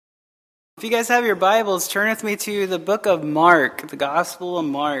If you guys have your Bibles, turn with me to the book of Mark, the Gospel of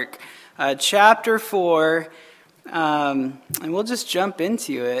Mark, chapter 4, and we'll just jump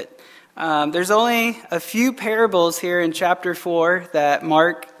into it. There's only a few parables here in chapter 4 that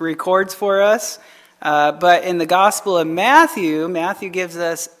Mark records for us, but in the Gospel of Matthew gives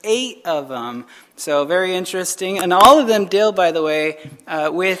us 8 of them. So very interesting, and all of them deal, by the way,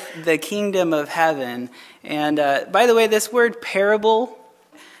 with the kingdom of heaven. And by the way, this word parable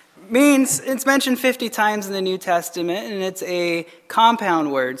means, it's mentioned 50 times in the New Testament, and it's a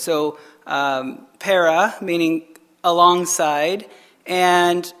compound word. So para, meaning alongside,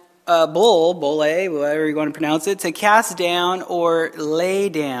 and bole, whatever you want to pronounce it, to cast down or lay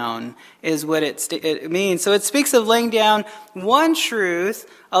down is what it means. So it speaks of laying down one truth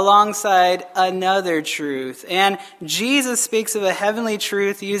alongside another truth. And Jesus speaks of a heavenly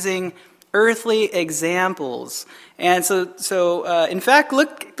truth using earthly examples. And so in fact,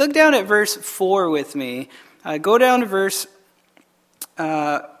 look down at verse 4 with me. Go down to verse,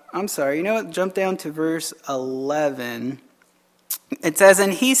 jump down to verse 11. It says,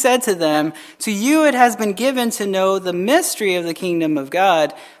 "And he said to them, 'To you it has been given to know the mystery of the kingdom of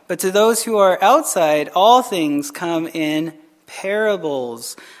God, but to those who are outside, all things come in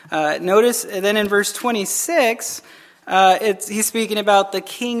parables.'" Notice then in verse 26, he's speaking about the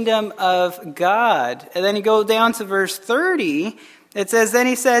kingdom of God. And then you go down to verse 30, it says, "Then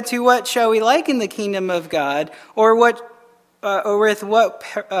he said, 'To what shall we liken the kingdom of God? Or with what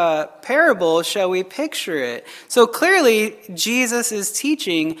parable shall we picture it?'" So clearly, Jesus is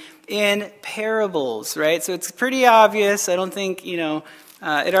teaching in parables, right? So it's pretty obvious. I don't think, it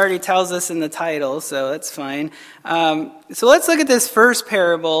already tells us in the title, so that's fine. So let's look at this first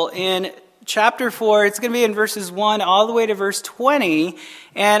parable in chapter 4. It's going to be in verses 1 all the way to verse 20.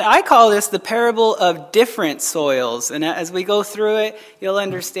 And I call this the parable of different soils. And as we go through it, you'll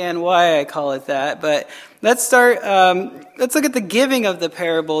understand why I call it that. But let's start, let's look at the giving of the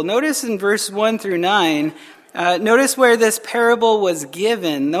parable. Notice in verse 1 through 9, notice where this parable was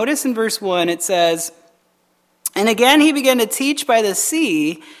given. Notice in verse 1, it says, "And again he began to teach by the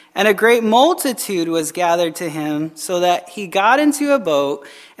sea, and a great multitude was gathered to him, so that he got into a boat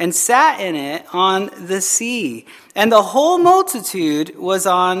and sat in it on the sea. And the whole multitude was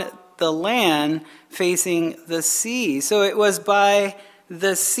on the land facing the sea." So it was by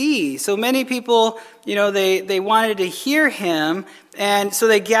the sea. So many people, they wanted to hear him, and so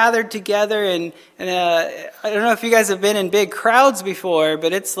they gathered together. And I don't know if you guys have been in big crowds before,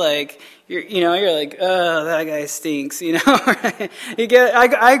 but it's like, you're like, oh, that guy stinks, I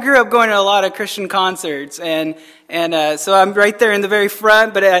grew up going to a lot of Christian concerts, and so I'm right there in the very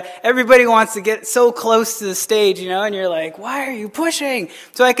front, but everybody wants to get so close to the stage, and you're like, why are you pushing?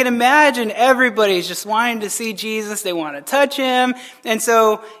 So I can imagine everybody's just wanting to see Jesus. They want to touch him. And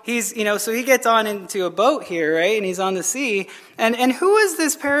so so he gets on into a boat here, right? And he's on the sea. And who is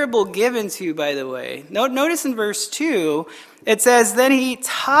this parable given to, by the way? Notice in verse 2, it says, "Then he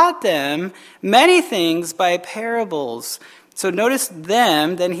taught them many things by parables." So notice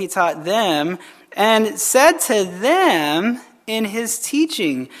them, then he taught them, and said to them in his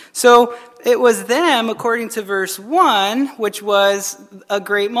teaching. So it was them, according to verse 1, which was a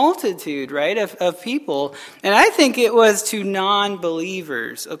great multitude, right, of people. And I think it was to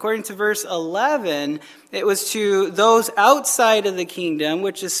non-believers. According to verse 11, it was to those outside of the kingdom,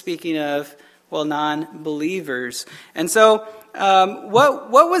 which is speaking of, non-believers. And so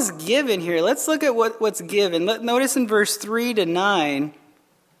what was given here? Let's look at what's given. Notice in verse 3 to 9,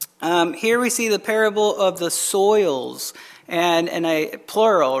 here we see the parable of the soils, and a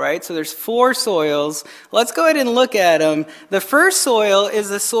plural, right? So there's 4 soils. Let's go ahead and look at them. The first soil is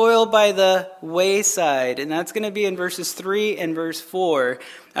the soil by the wayside, and that's going to be in verses 3 and verse 4.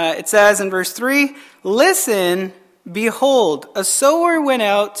 It says in verse 3, "Listen, behold, a sower went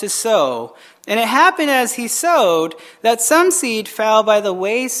out to sow. And it happened as he sowed that some seed fell by the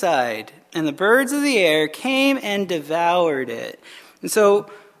wayside, and the birds of the air came and devoured it." And so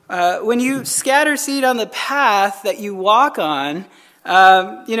when you scatter seed on the path that you walk on,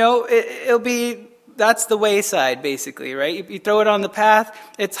 it'll be, that's the wayside basically, right? You throw it on the path,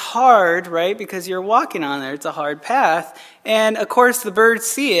 it's hard, right? Because you're walking on there, it's a hard path. And of course the birds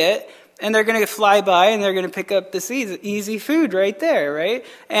see it, and they're going to fly by, and they're going to pick up the seeds. Easy food right there, right?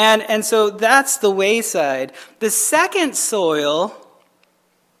 And so that's the wayside. The second soil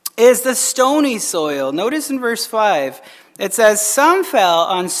is the stony soil. Notice in verse 5, it says, "Some fell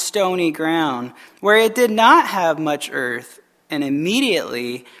on stony ground, where it did not have much earth, and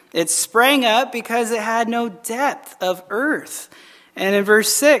immediately it sprang up because it had no depth of earth." And in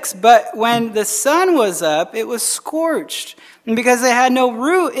verse 6, "But when the sun was up, it was scorched, And because it had no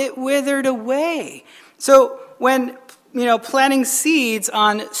root, it withered away. So when, planting seeds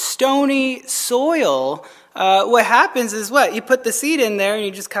on stony soil, what happens is what? You put the seed in there and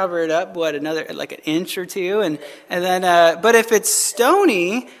you just cover it up, another, like an inch or two. And then, but if it's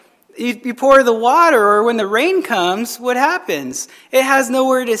stony, you pour the water, or when the rain comes, what happens? It has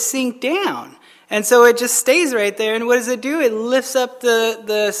nowhere to sink down. And so it just stays right there. And what does it do? It lifts up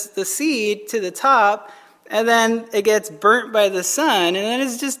the seed to the top, and then it gets burnt by the sun, and then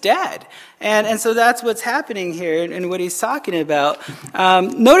it's just dead. And so that's what's happening here and what he's talking about.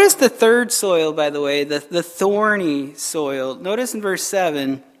 Notice the third soil, by the way, the thorny soil. Notice in verse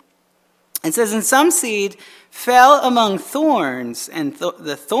 7, it says, "And some seed fell among thorns, and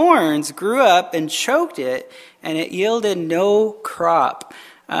the thorns grew up and choked it, and it yielded no crop."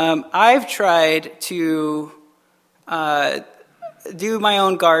 I've tried to do my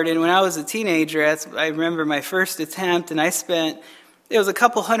own garden. When I was a teenager, I remember my first attempt, and it was a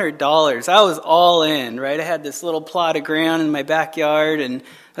couple $100. I was all in, right? I had this little plot of ground in my backyard, and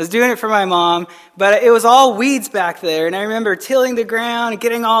I was doing it for my mom, but it was all weeds back there. And I remember tilling the ground and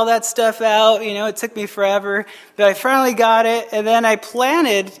getting all that stuff out. It took me forever, but I finally got it. And then I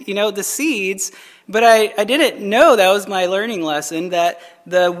planted, the seeds. But I didn't know, that was my learning lesson, that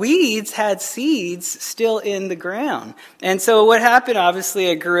the weeds had seeds still in the ground. And so what happened, obviously,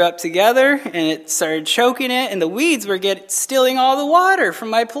 it grew up together, and it started choking it, and the weeds were stealing all the water from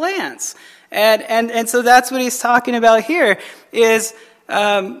my plants. And so that's what he's talking about here, is,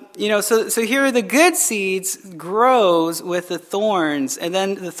 so here the good seeds grows with the thorns, and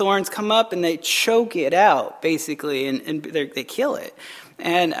then the thorns come up and they choke it out, basically, and they kill it.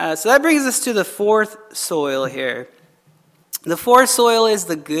 And so that brings us to the fourth soil here. The fourth soil is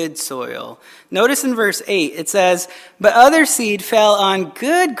the good soil. Notice in verse 8, it says, "But other seed fell on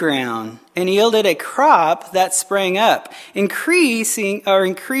good ground and yielded a crop that sprang up, increased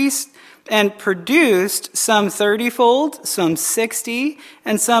and produced some 30-fold, some 60,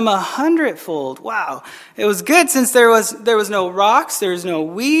 and some 100-fold." Wow. It was good since there was no rocks, there was no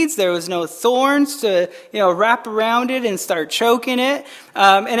weeds, there was no thorns to, wrap around it and start choking it.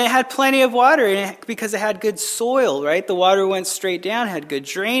 And it had plenty of water in it because it had good soil, right? The water went straight down, had good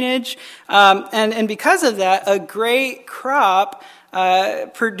drainage. And because of that, a great crop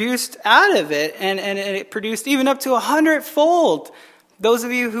produced out of it. And it produced even up to 100-fold. Those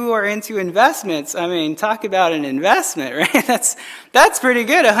of you who are into investments, talk about an investment, right? That's pretty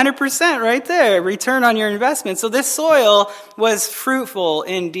good, 100% right there, return on your investment. So this soil was fruitful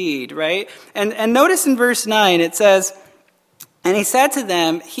indeed, right? And notice in verse 9, it says, "And he said to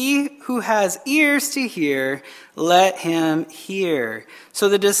them, 'He who has ears to hear, let him hear.'" So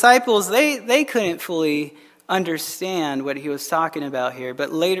the disciples, they couldn't fully understand what he was talking about here,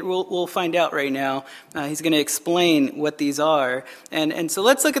 but later we'll find out. Right now he's going to explain what these are, and so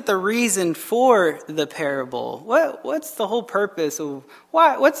let's look at the reason for the parable. What's the whole purpose of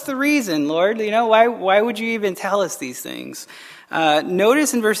what's the reason, Lord? Why would you even tell us these things?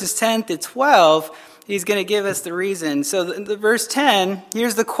 Notice in verses 10 to 12 he's going to give us the reason. So the verse 10,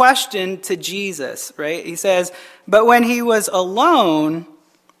 here's the question to Jesus, right? He says, "But when he was alone,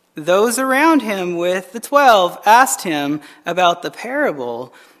 those around him with the 12 asked him about the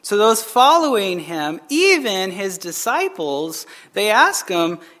parable." So those following him, even his disciples, they ask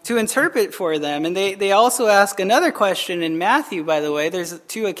him to interpret for them. And they also ask another question in Matthew, by the way. There's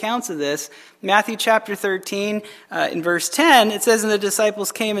two accounts of this. Matthew chapter 13, in verse 10, it says, "And the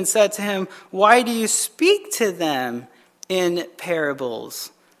disciples came and said to him, 'Why do you speak to them in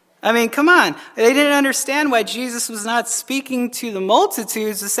parables?'" Come on. They didn't understand why Jesus was not speaking to the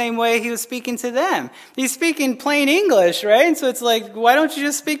multitudes the same way he was speaking to them. He's speaking plain English, right? And so it's like, why don't you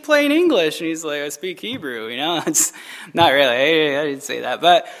just speak plain English? And he's like, "I speak Hebrew," It's not really. I didn't say that.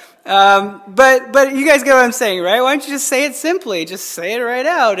 But you guys get what I'm saying, right? Why don't you just say it simply? Just say it right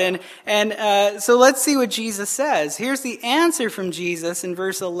out. And so let's see what Jesus says. Here's the answer from Jesus in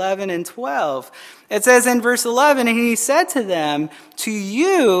verse 11 and 12. It says in verse 11, "And he said to them, 'To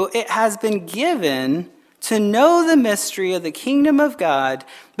you it has been given to know the mystery of the kingdom of God,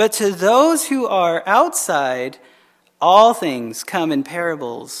 but to those who are outside, all things come in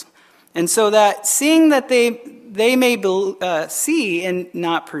parables.' And so that seeing that they may see and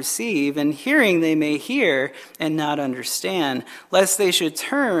not perceive, and hearing they may hear and not understand, lest they should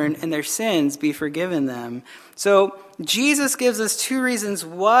turn and their sins be forgiven them." So Jesus gives us two reasons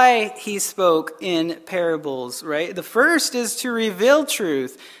why he spoke in parables, right? The first is to reveal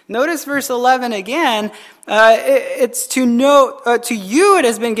truth. Notice verse 11 again. It's to know, to you it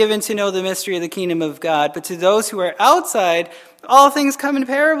has been given to know the mystery of the kingdom of God, but to those who are outside, all things come in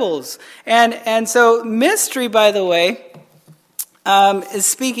parables. And so mystery, by the way, is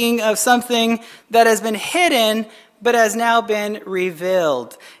speaking of something that has been hidden but has now been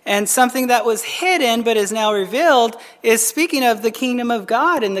revealed. And something that was hidden but is now revealed is speaking of the kingdom of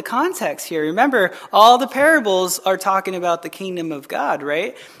God in the context here. Remember, all the parables are talking about the kingdom of God,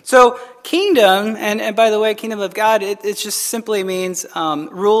 right? So kingdom, and by the way, kingdom of God, it just simply means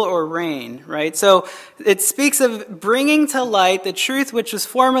rule or reign, right? So it speaks of bringing to light the truth which was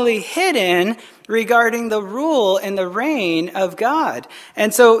formerly hidden regarding the rule and the reign of God.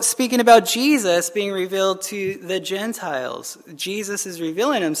 And so speaking about Jesus being revealed to the Gentiles, Jesus is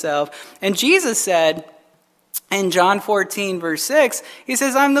revealing himself. And Jesus said in John 14, verse 6, he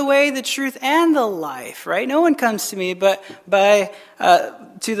says, I'm the way, the truth, and the life, right? No one comes to me but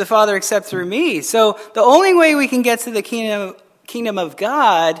to the Father except through me. So the only way we can get to the kingdom of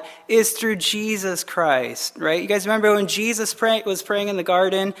God is through Jesus Christ, right? You guys remember when Jesus was praying in the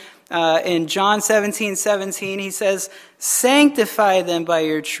garden in John 17:17, he says, sanctify them by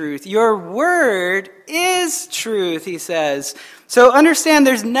your truth. Your word is truth, he says. So understand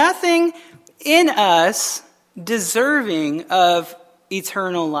there's nothing in us deserving of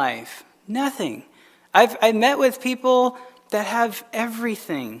eternal life. Nothing. I've met with people that have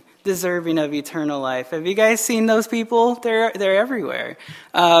everything deserving of eternal life. Have you guys seen those people? They're everywhere.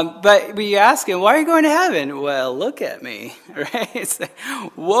 But you ask them, why are you going to heaven? Well, look at me, right? It's like,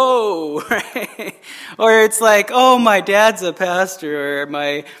 whoa, right? Or it's like, oh, my dad's a pastor, or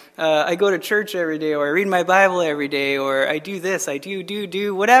I go to church every day, or I read my Bible every day, or I do this, I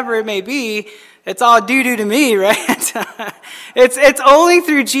do, whatever it may be. It's all doo-doo to me, right? It's only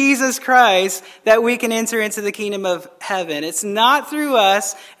through Jesus Christ that we can enter into the kingdom of heaven. It's not through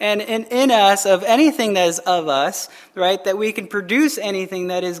us and in us of anything that is of us, right? That we can produce anything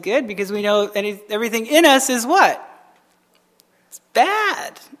that is good, because we know everything in us is what? It's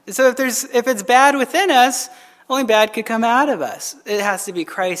bad. So if it's bad within us, only bad could come out of us. It has to be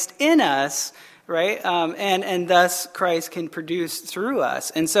Christ in us, right? And thus Christ can produce through us.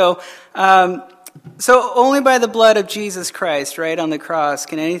 And so only by the blood of Jesus Christ, right, on the cross,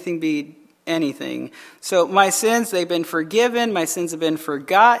 can anything be anything. So my sins, they've been forgiven. My sins have been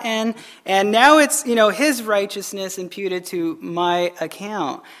forgotten. And now it's, his righteousness imputed to my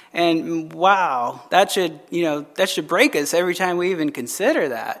account. And wow, that should break us every time we even consider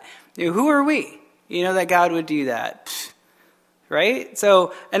that. Who are we? That God would do that. Right?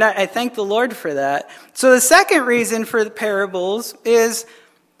 So, and I thank the Lord for that. So the second reason for the parables is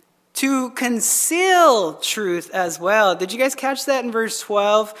to conceal truth as well. Did you guys catch that in verse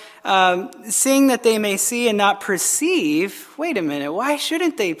 12? Seeing that they may see and not perceive. Wait a minute, why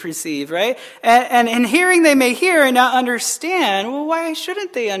shouldn't they perceive, right? And in hearing they may hear and not understand. Well, why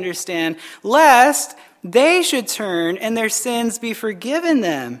shouldn't they understand? Lest they should turn and their sins be forgiven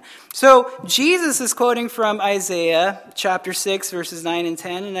them. So Jesus is quoting from Isaiah chapter 6, verses 9 and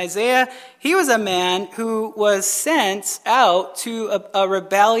 10. And Isaiah, he was a man who was sent out to a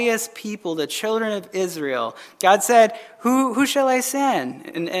rebellious people, the children of Israel. God said, who shall I send?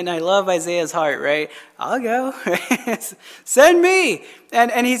 And I love Isaiah's heart, right? I'll go. Right? Send me.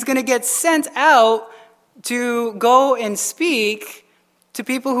 And he's going to get sent out to go and speak to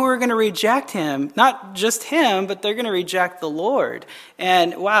people who are going to reject him. Not just him, but they're going to reject the Lord.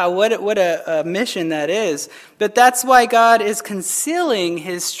 And wow, what a mission that is. But that's why God is concealing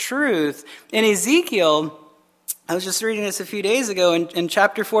his truth. In Ezekiel, I was just reading this a few days ago, in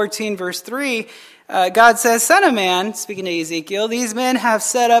chapter 14, verse 3, God says, Son of man, speaking to Ezekiel, these men have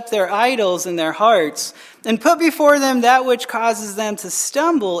set up their idols in their hearts and put before them that which causes them to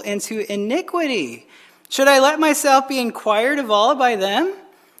stumble into iniquity. Should I let myself be inquired of all by them?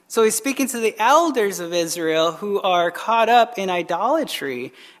 So he's speaking to the elders of Israel who are caught up in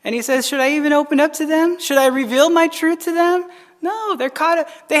idolatry. And he says, should I even open up to them? Should I reveal my truth to them? No, they're caught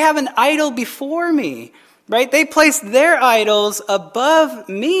up. They have an idol before me, right? They place their idols above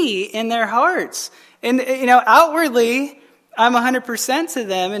me in their hearts. And, outwardly, I'm 100% to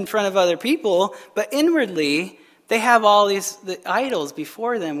them in front of other people, but inwardly, they have all the idols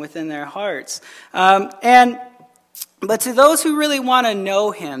before them within their hearts. But to those who really want to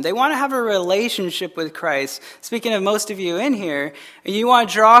know him, they want to have a relationship with Christ. Speaking of most of you in here, and you want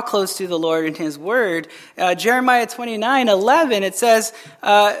to draw close to the Lord in his word, Jeremiah 29:11, it says,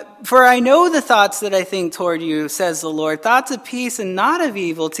 For I know the thoughts that I think toward you, says the Lord, thoughts of peace and not of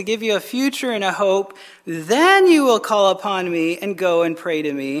evil, to give you a future and a hope. Then you will call upon me and go and pray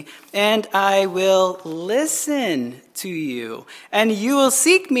to me, and I will listen to you. And you will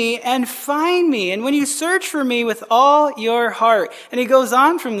seek me and find me. And when you search for me with all your heart. And he goes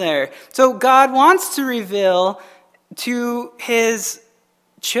on from there. So God wants to reveal to his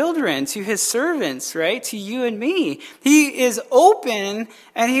children, to his servants, right? To you and me. He is open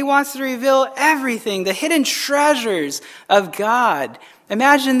and he wants to reveal everything, the hidden treasures of God.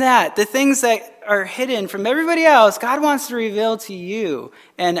 Imagine that. The things that are hidden from everybody else, God wants to reveal to you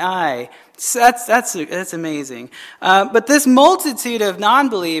and I. So that's amazing. But this multitude of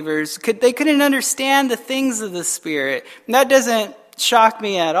non-believers, they couldn't understand the things of the Spirit. And that doesn't shock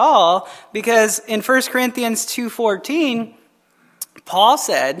me at all, because in 1 Corinthians 2:14, Paul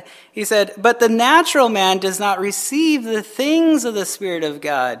said, but the natural man does not receive the things of the Spirit of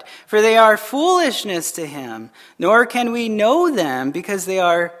God, for they are foolishness to him, nor can we know them because they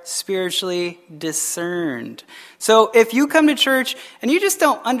are spiritually discerned. So if you come to church and you just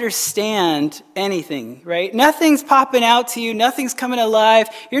don't understand anything, right? Nothing's popping out to you. Nothing's coming alive.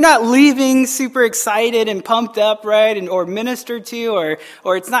 You're not leaving super excited and pumped up, right? Or ministered to,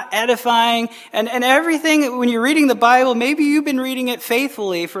 or it's not edifying. And everything, when you're reading the Bible, maybe you've been reading it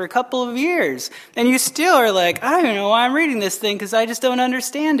faithfully for a couple of years. And you still are like, I don't know why I'm reading this thing because I just don't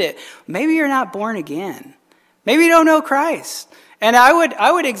understand it. Maybe you're not born again. Maybe you don't know Christ. And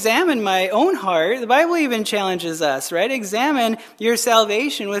I would examine my own heart. The Bible even challenges us, right? Examine your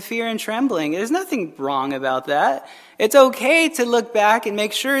salvation with fear and trembling. There's nothing wrong about that. It's okay to look back and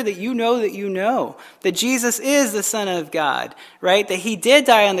make sure that you know that Jesus is the Son of God, right? That he did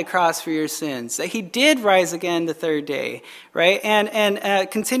die on the cross for your sins, that he did rise again the third day, right?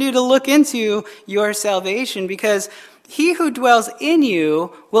 And continue to look into your salvation, because he who dwells in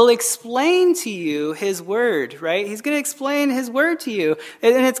you will explain to you his word, right? He's going to explain his word to you,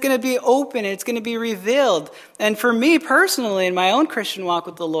 and it's going to be open, it's going to be revealed. And for me personally, in my own Christian walk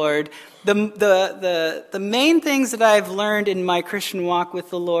with the Lord, the main things that I've learned in my Christian walk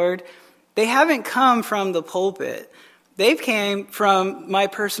with the Lord, they haven't come from the pulpit. They've came from my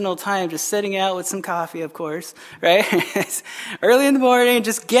personal time, just sitting out with some coffee, of course, right? Early in the morning,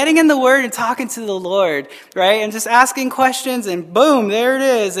 just getting in the Word and talking to the Lord, right? And just asking questions, and boom, there it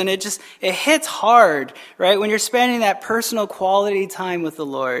is. And it hits hard, right? When you're spending that personal quality time with the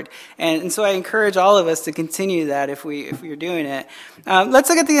Lord. And so I encourage all of us to continue that if we're doing it. Let's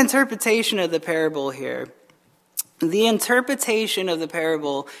look at the interpretation of the parable here. The interpretation of the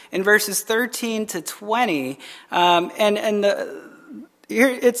parable in verses 13 to 20, here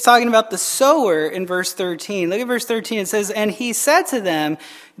it's talking about the sower in verse 13. Look at verse 13. It says, "And he said to them,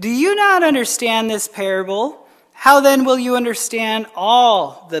 'Do you not understand this parable? How then will you understand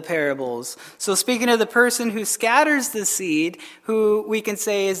all the parables?'" So speaking of the person who scatters the seed, who we can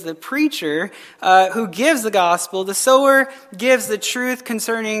say is the preacher, who gives the gospel, the sower gives the truth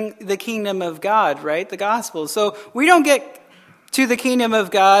concerning the kingdom of God, right? The gospel. So we don't get to the kingdom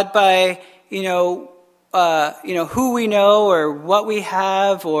of God by, who we know or what we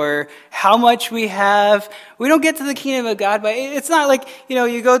have or how much we have. We don't get to the kingdom of God by, it's not like,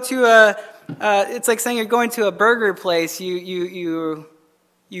 you go to it's like saying you're going to a burger place, you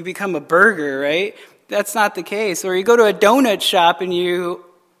become a burger, right? That's not the case. Or you go to a donut shop and you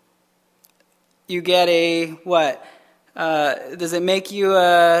get a, what? Does it make you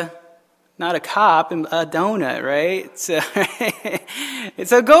not a cop, a donut, right? So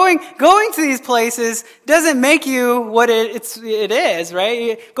going to these places doesn't make you what it is,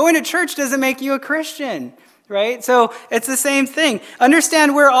 right? Going to church doesn't make you a Christian. Right? So it's the same thing.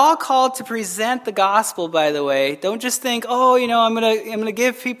 Understand, we're all called to present the gospel, by the way. Don't just think, I'm gonna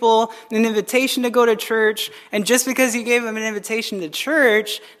give people an invitation to go to church, and just because you gave them an invitation to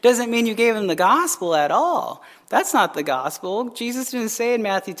church doesn't mean you gave them the gospel at all. That's not the gospel. Jesus didn't say in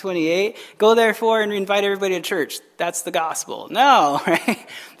Matthew 28, "Go therefore and invite everybody to church." That's the gospel. No, right?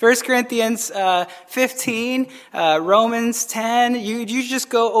 1 Corinthians 15, Romans 10, you just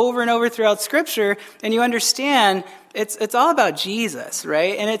go over and over throughout Scripture, and you understand it's all about Jesus,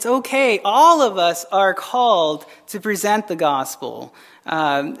 right? And it's okay. All of us are called to present the gospel.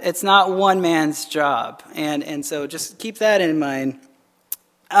 It's not one man's job. And so just keep that in mind.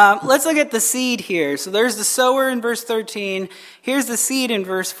 Let's look at the seed here. So there's the sower in verse 13. Here's the seed in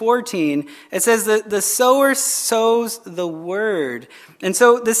verse 14. It says that the sower sows the word. And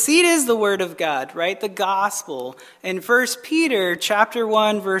so the seed is the word of God, right? The gospel. In 1 Peter chapter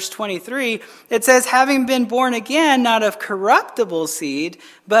 1, verse 23, it says, "Having been born again, not of corruptible seed,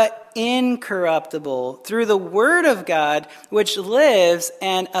 but incorruptible, through the word of God, which lives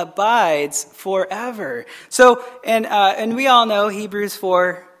and abides forever." So, and we all know Hebrews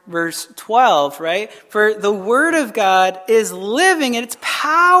 4, verse 12, right? "For the word of God is living and it's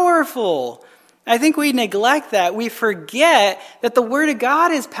powerful I think we neglect that. We forget that the Word of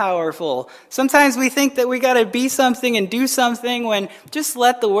God is powerful. Sometimes we think that we got to be something and do something when just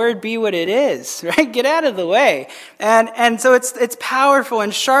let the Word be what it is, right? Get out of the way. And so it's powerful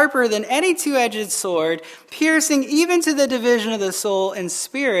and sharper than any two-edged sword, piercing even to the division of the soul and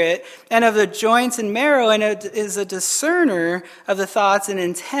spirit and of the joints and marrow, and it is a discerner of the thoughts and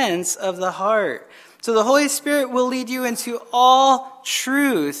intents of the heart. So the Holy Spirit will lead you into all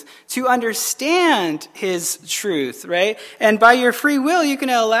truth to understand His truth, right? And by your free will, you can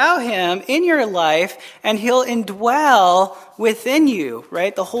allow Him in your life, and He'll indwell within you,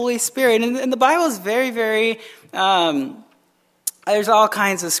 right? The Holy Spirit. And the Bible is very, very, there's all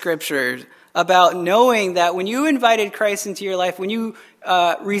kinds of scriptures about knowing that when you invited Christ into your life, when you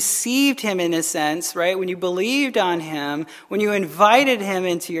received Him in a sense, right? When you believed on Him, when you invited Him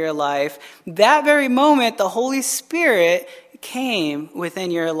into your life, that very moment, the Holy Spirit came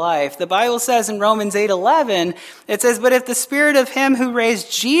within your life. The Bible says in Romans 8:11, it says, "But if the Spirit of Him who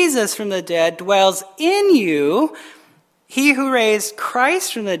raised Jesus from the dead dwells in you, He who raised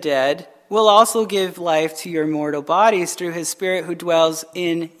Christ from the dead will also give life to your mortal bodies through His Spirit who dwells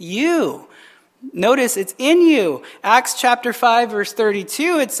in you." Notice it's in you. Acts chapter 5 verse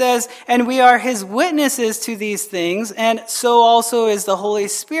 32, it says, "And we are His witnesses to these things, and so also is the Holy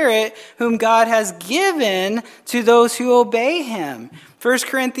Spirit, whom God has given to those who obey Him." 1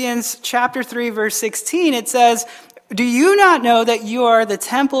 Corinthians chapter 3 verse 16, it says, "Do you not know that you are the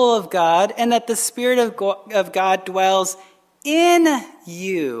temple of God, and that the Spirit of God dwells in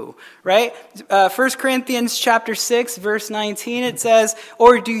you?" Right? 1 Corinthians chapter 6 verse 19, it says,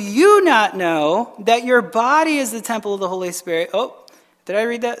 "Or do you not know that your body is the temple of the Holy Spirit?" Oh, did I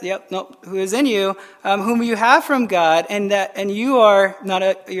read that? Yep. No. "Who is in you, whom you have from God, and you are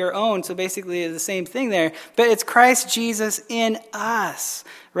not your own." So basically the same thing there. But it's Christ Jesus in us,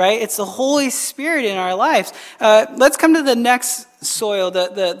 right? It's the Holy Spirit in our lives. Let's come to the next soil,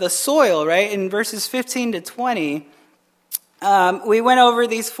 the soil, right? In verses 15 to 20. We went over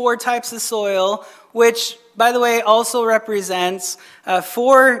these 4 types of soil, which, by the way, also represents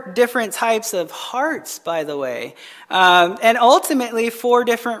 4 different types of hearts, by the way. And ultimately 4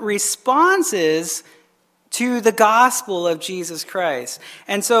 different responses to the gospel of Jesus Christ.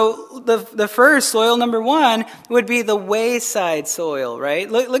 And so the first, soil number 1, would be the wayside soil,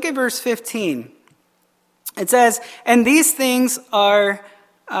 right? Look at verse 15. It says, "And these things are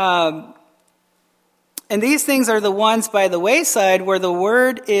the ones by the wayside where the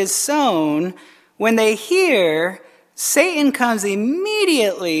word is sown. When they hear, Satan comes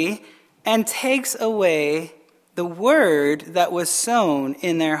immediately and takes away the word that was sown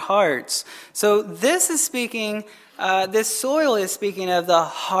in their hearts." So this is speaking, this soil is speaking of the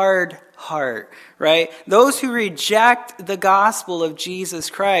hard heart, right? Those who reject the gospel of Jesus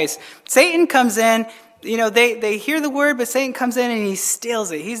Christ. Satan comes in. You know, they hear the word, but Satan comes in and he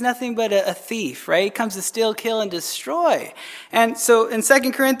steals it. He's nothing but a thief, right? He comes to steal, kill, and destroy. And so in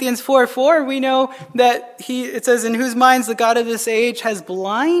 2 Corinthians 4:4, we know that it says, "In whose minds the God of this age has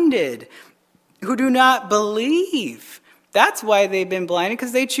blinded, who do not believe." That's why they've been blinded,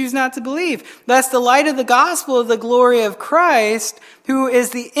 because they choose not to believe. "Lest the light of the gospel of the glory of Christ, who is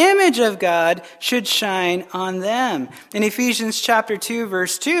the image of God, should shine on them." In Ephesians chapter 2,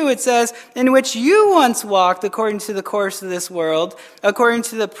 verse 2, it says, "In which you once walked according to the course of this world, according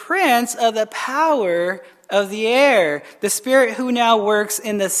to the prince of the power of the air, the spirit who now works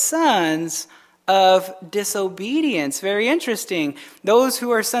in the sons of disobedience." Very interesting. Those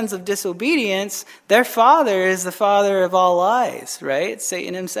who are sons of disobedience, their father is the father of all lies, right? It's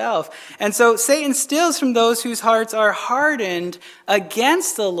Satan himself. And so Satan steals from those whose hearts are hardened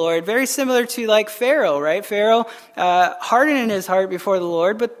against the Lord, very similar to like Pharaoh, right? Pharaoh hardened his heart before the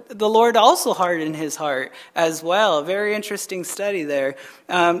Lord, but the Lord also hardened his heart as well. Very interesting study there.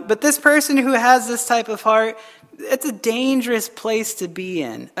 But this person who has this type of heart, it's a dangerous place to be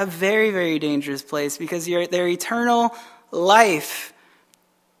in, a very, very dangerous place, because their eternal life,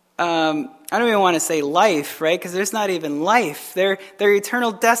 I don't even want to say life, right? Because there's not even life. Their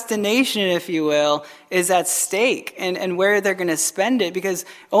eternal destination, if you will, is at stake, and where they're going to spend it, because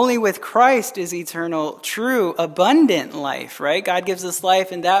only with Christ is eternal, true, abundant life, right? God gives us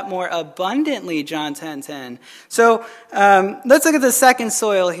life and that more abundantly, John 10:10. So let's look at the second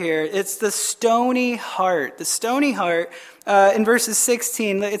soil here. It's the stony heart. The stony heart, in verses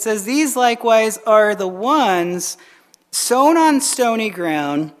 16, it says, "These likewise are the ones sown on stony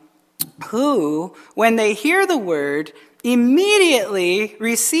ground, who, when they hear the word, immediately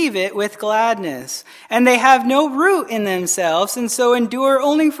receive it with gladness. And they have no root in themselves, and so endure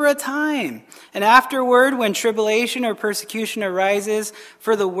only for a time. And afterward, when tribulation or persecution arises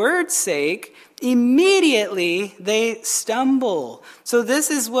for the word's sake, immediately they stumble. So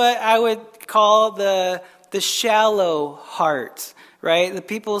this is what I would call the shallow heart. Right? The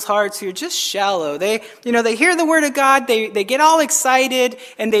people's hearts who are just shallow. They hear the word of God, they get all excited,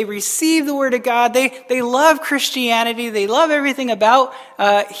 and they receive the word of God. They love Christianity. They love everything about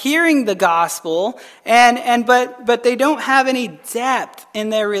hearing the gospel, but they don't have any depth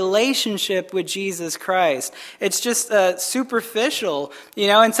in their relationship with Jesus Christ. It's just superficial,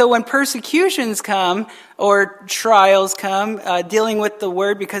 and so when persecutions come, or trials come, dealing with the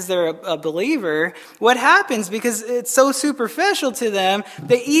word because they're a believer, what happens, because it's so superficial to them,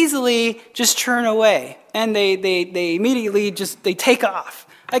 they easily just turn away. And they immediately they take off.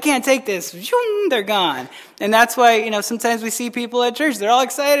 I can't take this. They're gone. And that's why, sometimes we see people at church, they're all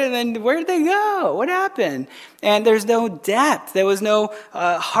excited, and then where did they go? What happened? And there's no depth. There was no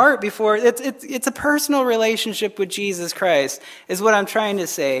heart before. It's a personal relationship with Jesus Christ, is what I'm trying to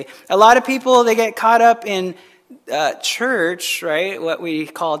say. A lot of people, they get caught up in church, right? What we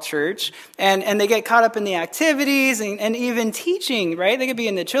call church. And they get caught up in the activities and even teaching, right? They could be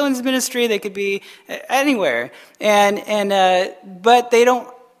in the children's ministry. They could be anywhere. But they don't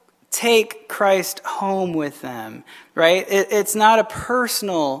take Christ home with them, right? It's not a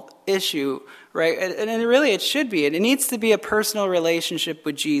personal issue, right? And really it should be. It needs to be a personal relationship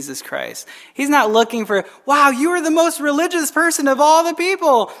with Jesus Christ. He's not looking for, wow, you are the most religious person of all the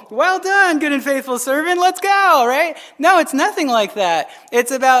people. Well done, good and faithful servant. Let's go, right? No, it's nothing like that.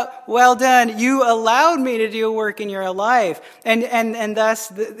 It's about, well done, you allowed me to do a work in your life. And thus,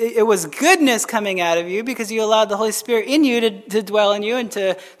 it was goodness coming out of you because you allowed the Holy Spirit in you to dwell in you and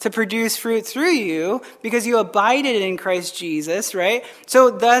to produce fruit through you because you abided in Christ Jesus, right?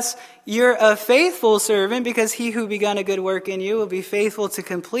 So thus, you're a faithful servant because he who begun a good work in you will be faithful to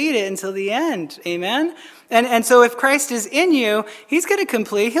complete it until the end. Amen? And so if Christ is in you, he's going to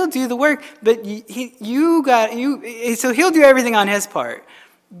complete, he'll do the work, but so he'll do everything on his part.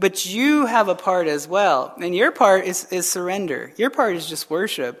 But you have a part as well. And your part is surrender. Your part is just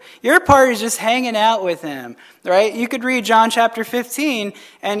worship. Your part is just hanging out with him, right? You could read John chapter 15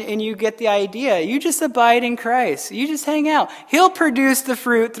 and you get the idea. You just abide in Christ. You just hang out. He'll produce the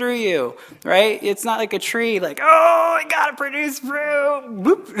fruit through you, right? It's not like a tree like, oh, I got to produce fruit.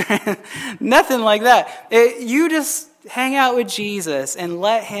 Boop. Nothing like that. You just hang out with Jesus and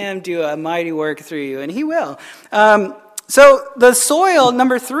let him do a mighty work through you, and he will. So the soil,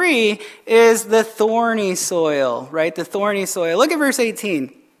 number 3, is the thorny soil, right? The thorny soil. Look at verse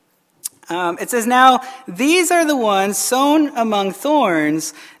 18. It says, now these are the ones sown among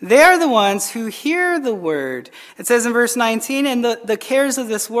thorns. They are the ones who hear the word. It says in verse 19, and the cares of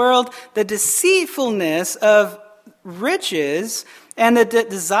this world, the deceitfulness of riches, and the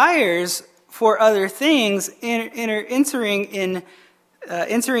desires for other things entering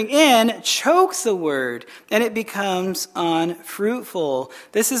in chokes the word, and it becomes unfruitful.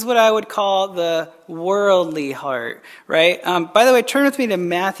 This is what I would call the worldly heart, right? By the way, turn with me to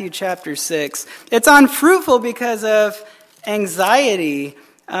Matthew chapter 6. It's unfruitful because of anxiety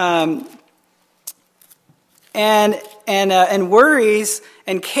and worries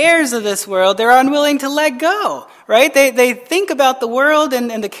and cares of this world. They're unwilling to let go, right? They think about the world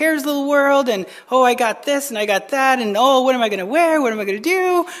and the cares of the world and, oh, I got this and I got that and, oh, what am I going to wear? What am I going to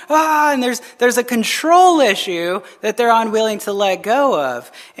do? And there's a control issue that they're unwilling to let go of.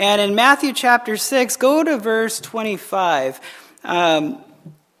 And in Matthew chapter 6, go to verse 25.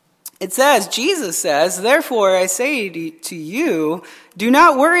 It says, Jesus says, therefore I say to you, do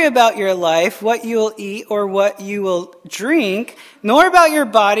not worry about your life, what you will eat or what you will drink, nor about your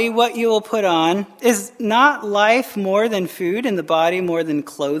body, what you will put on. Is not life more than food and the body more than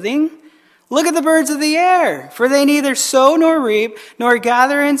clothing? Look at the birds of the air, for they neither sow nor reap, nor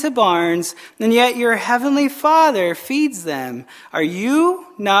gather into barns, and yet your heavenly Father feeds them. Are you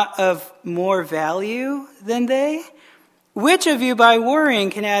not of more value than they? Which of you by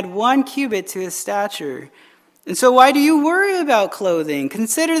worrying can add 1 cubit to his stature? And so why do you worry about clothing?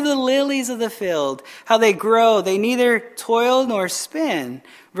 Consider the lilies of the field, how they grow. They neither toil nor spin.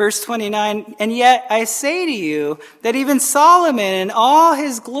 Verse 29, and yet I say to you that even Solomon in all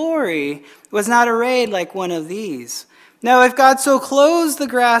his glory was not arrayed like one of these. Now if God so clothes the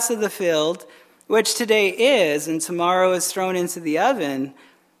grass of the field, which today is and tomorrow is thrown into the oven,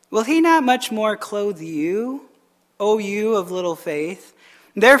 will he not much more clothe you, O you of little faith?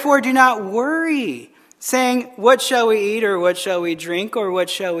 Therefore do not worry, saying, what shall we eat, or what shall we drink, or what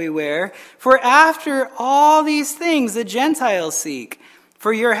shall we wear? For after all these things the Gentiles seek.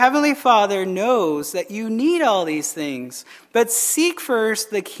 For your heavenly Father knows that you need all these things. But seek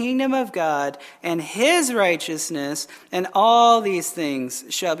first the kingdom of God and his righteousness, and all these things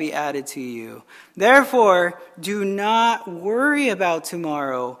shall be added to you. Therefore, do not worry about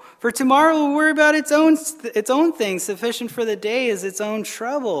tomorrow, for tomorrow will worry about its own things. Sufficient for the day is its own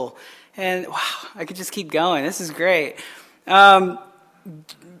trouble. And wow, I could just keep going. This is great.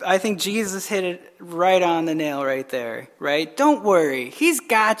 I think Jesus hit it right on the nail right there, right? Don't worry. He's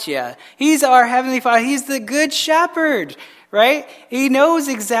got you. He's our Heavenly Father. He's the good shepherd, right? He knows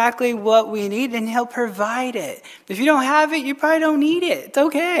exactly what we need, and he'll provide it. If you don't have it, you probably don't need it. It's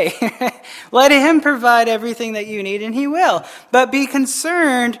okay. Let him provide everything that you need, and he will. But be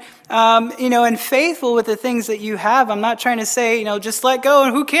concerned, and faithful with the things that you have. I'm not trying to say, just let go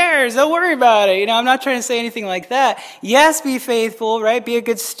and who cares? Don't worry about it. I'm not trying to say anything like that. Yes, be faithful, right? Be a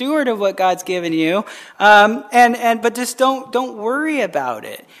good steward of what God's given you. But just don't worry about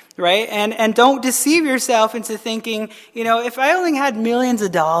it. Right? And don't deceive yourself into thinking, if I only had millions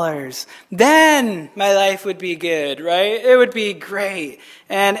of dollars, then my life would be good, right? It would be great.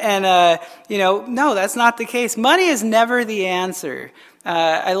 No, that's not the case. Money is never the answer.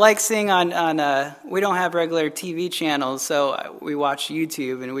 I like seeing on we don't have regular TV channels, so we watch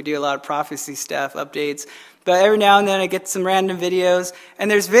YouTube, and we do a lot of prophecy stuff, updates. But every now and then I get some random videos, and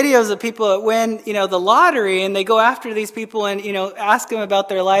there's videos of people that win, the lottery, and they go after these people and, ask them about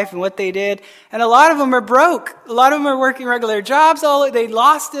their life and what they did. And a lot of them are broke. A lot of them are working regular jobs. They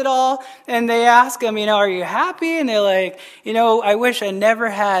lost it all. And they ask them, are you happy? And they're like, I wish I never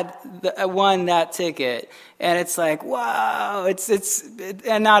had won that ticket. And it's like, wow,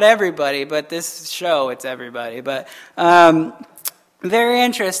 and not everybody, but this show, it's everybody. But, very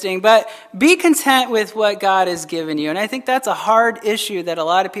interesting, but be content with what God has given you. And I think that's a hard issue that a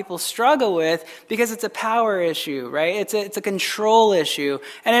lot of people struggle with because it's a power issue, right? It's a control issue.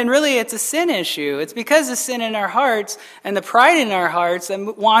 And then really it's a sin issue. It's because of sin in our hearts and the pride in our hearts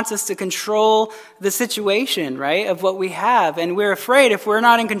that wants us to control the situation, right, of what we have. And we're afraid if we're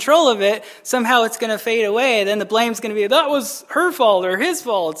not in control of it, somehow it's going to fade away. Then the blame's going to be, that was her fault or his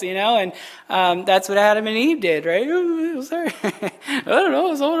fault, And that's what Adam and Eve did, right? It was her. I don't know,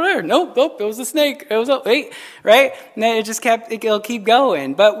 it was over there. Nope, it was a snake. It was, right? And then it'll keep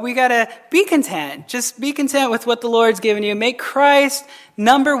going. But we got to be content. Just be content with what the Lord's given you. Make Christ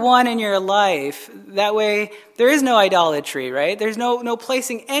number one in your life. That way, there is no idolatry, right? There's no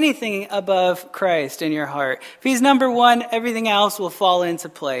placing anything above Christ in your heart. If he's number one, everything else will fall into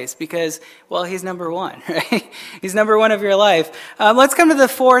place because, he's number one, right? He's number one of your life. Let's come to the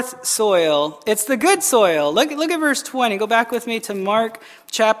fourth soil. It's the good soil. Look at verse 20. Go back with me to Mark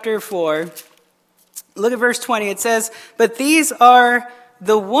chapter 4. Look at verse 20. It says, but these are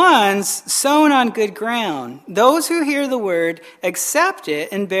the ones sown on good ground, those who hear the word, accept it,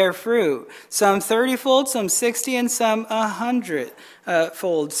 and bear fruit. Some 30-fold, some 60, and some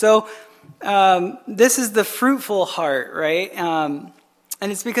 100-fold. So this is the fruitful heart, right? And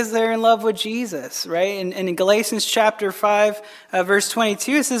it's because they're in love with Jesus, right? And in Galatians chapter 5, verse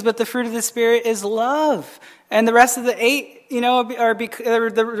 22, it says, but the fruit of the Spirit is love. And the rest of the 8, are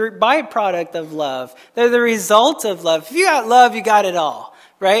the byproduct of love. They're the result of love. If you got love, you got it all,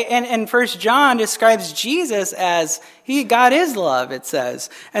 right? And 1 John describes Jesus as God is love, it says.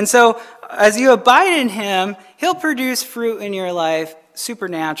 And so as you abide in him, he'll produce fruit in your life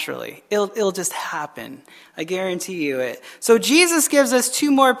supernaturally. It'll just happen. I guarantee you it. So Jesus gives us 2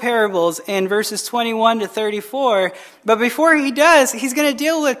 more parables in verses 21 to 34. But before he does, he's going to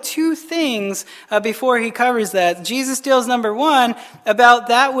deal with 2 things before he covers that. Jesus deals, number 1, about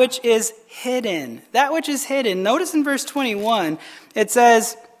that which is hidden. That which is hidden. Notice in verse 21, it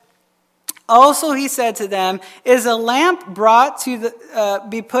says, also he said to them, is a lamp brought to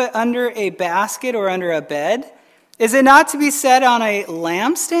be put under a basket or under a bed? Is it not to be set on a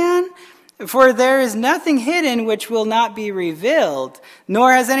lampstand? For there is nothing hidden which will not be revealed,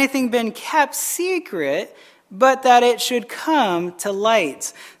 nor has anything been kept secret, but that it should come to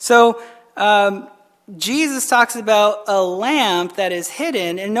light. So Jesus talks about a lamp that is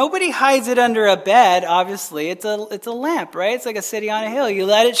hidden, and nobody hides it under a bed, obviously. It's a lamp, right? It's like a city on a hill. You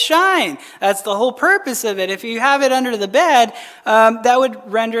let it shine. That's the whole purpose of it. If you have it under the bed, that would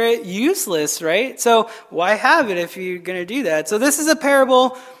render it useless, right? So why have it if you're going to do that? So this is a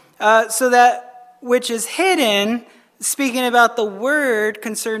parable so that which is hidden, speaking about the word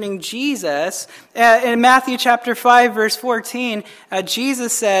concerning Jesus. In Matthew chapter 5, verse 14,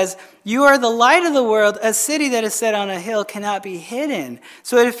 Jesus says, "You are the light of the world. A city that is set on a hill cannot be hidden."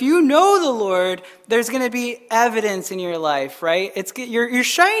 So if you know the Lord, there's going to be evidence in your life, right? You're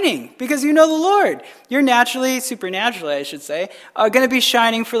shining because you know the Lord. You're supernaturally, I should say, going to be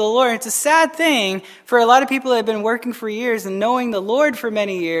shining for the Lord. It's a sad thing for a lot of people that have been working for years and knowing the Lord for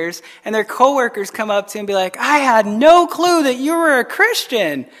many years, and their coworkers come up to them and be like, "I had no clue that you were a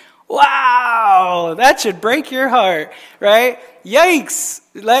Christian." Wow, that should break your heart, right? Yikes.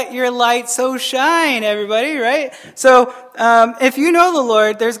 Let your light so shine, everybody, right? So if you know the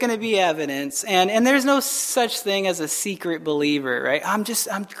Lord, there's going to be evidence. And there's no such thing as a secret believer, right? I'm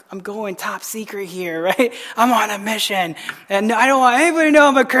going top secret here, right? I'm on a mission. And I don't want anybody to know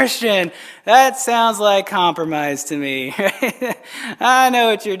I'm a Christian. That sounds like compromise to me, right? I know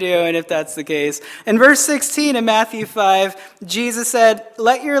what you're doing if that's the case. In verse 16 of Matthew 5, Jesus said,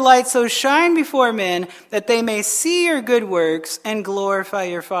 "Let your light so shine before men that they may see your good works and glorify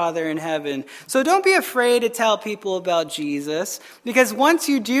your Father in heaven." So don't be afraid to tell people about Jesus, because once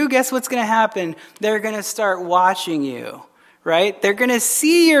you do, guess what's going to happen? They're going to start watching you, right? They're going to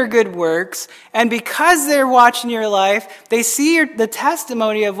see your good works, and because they're watching your life, they see the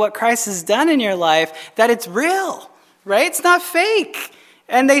testimony of what Christ has done in your life, that it's real, right? It's not fake.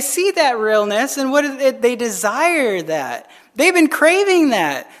 And they see that realness, and they desire that. They've been craving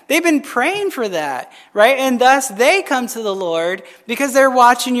that. They've been praying for that, right? And thus they come to the Lord because they're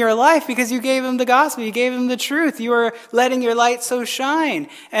watching your life, because you gave them the gospel, you gave them the truth, you are letting your light so shine.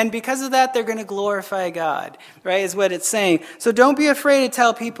 And because of that, they're going to glorify God, right, is what it's saying. So don't be afraid to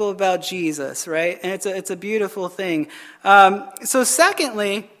tell people about Jesus, right? And it's a beautiful thing. So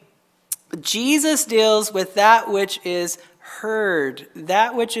secondly, Jesus deals with that which is heard.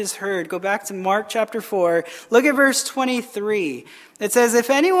 That which is heard. Go back to Mark chapter 4. Look at verse 23. It says, "If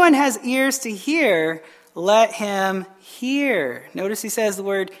anyone has ears to hear, let him hear." Notice he says the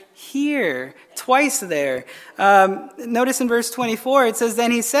word hear twice there. Notice in verse 24, it says,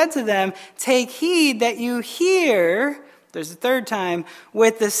 "Then he said to them, take heed that you hear," there's a third time,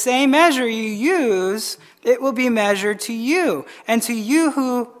 "with the same measure you use, it will be measured to you. And to you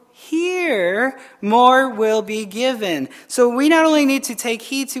who hear, more will be given." So we not only need to take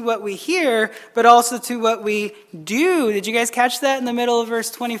heed to what we hear, but also to what we do. Did you guys catch that in the middle of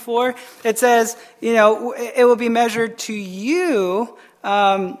verse 24? It says, it will be measured to you.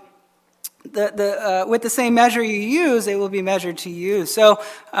 With the same measure you use, it will be measured to you. So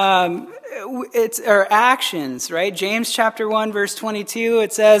it's our actions, right? James chapter 1, verse 22,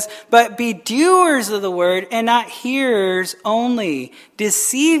 it says, "But be doers of the word and not hearers only,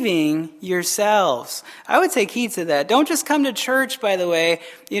 deceiving yourselves." I would take heed to that. Don't just come to church, by the way,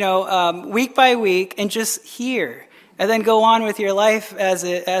 week by week and just hear, and then go on with your life as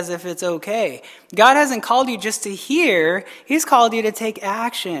if it's okay. God hasn't called you just to hear. He's called you to take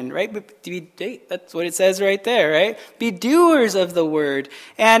action, right? That's what it says right there, right? Be doers of the word.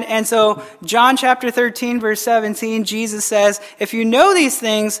 And so John chapter 13, verse 17, Jesus says, "If you know these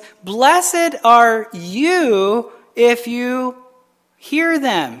things, blessed are you if you hear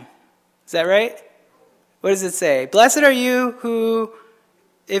them." Is that right? What does it say? "Blessed are you who,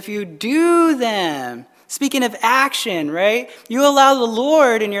 if you do them." Speaking of action, right? You allow the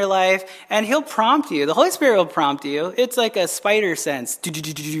Lord in your life, and He'll prompt you. The Holy Spirit will prompt you. It's like a spider sense.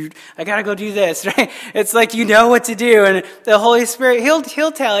 I gotta go do this, right? It's like you know what to do, and the Holy Spirit,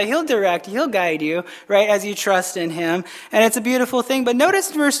 He'll tell you, He'll direct you, He'll guide you, right, as you trust in Him. And it's a beautiful thing. But notice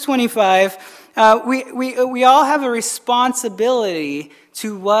verse 25, we all have a responsibility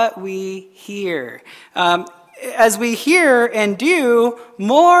to what we hear. As we hear and do,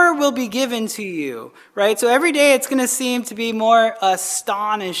 more will be given to you, right? So every day it's going to seem to be more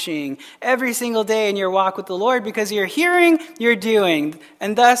astonishing every single day in your walk with the Lord, because you're hearing, you're doing,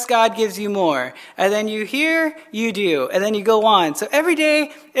 and thus God gives you more. And then you hear, you do, and then you go on. So every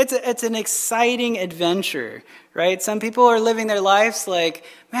day it's an exciting adventure, right? Some people are living their lives like,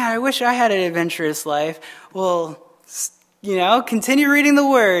 man, I wish I had an adventurous life. Well, continue reading the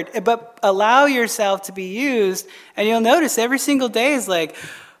Word, but allow yourself to be used, and you'll notice every single day is like,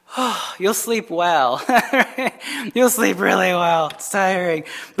 you'll sleep well. You'll sleep really well. It's tiring.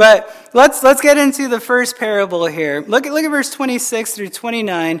 But let's get into the first parable here. Look at verse 26 through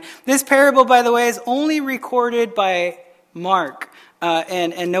 29. This parable, by the way, is only recorded by Mark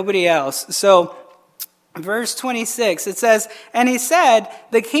and nobody else. So verse 26, it says, "And he said,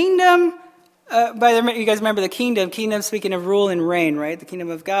 the kingdom You guys remember the kingdom, speaking of rule and reign, right? The kingdom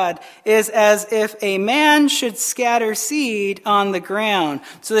of God is as if a man should scatter seed on the ground.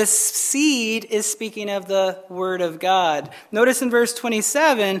 So this seed is speaking of the word of God. Notice in verse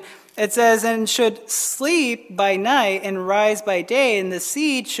 27, it says, and should sleep by night and rise by day, and the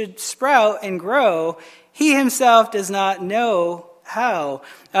seed should sprout and grow. He himself does not know how.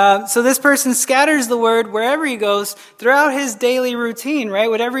 So this person scatters the word wherever he goes throughout his daily routine, right?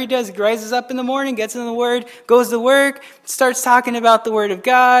 Whatever he does, he rises up in the morning, gets in the word, goes to work, starts talking about the word of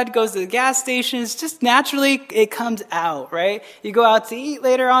God, goes to the gas station. It's just naturally, it comes out, right? You go out to eat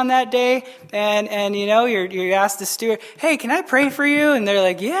later on that day, and you're asked the steward, hey, can I pray for you? And they're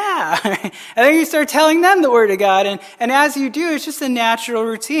like, yeah. And then you start telling them the word of God, and as you do, it's just a natural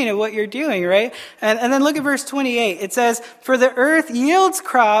routine of what you're doing, right? And then look at verse 28. It says, for the earth yields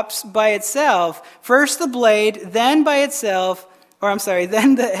crops by itself, first the blade, then by itself,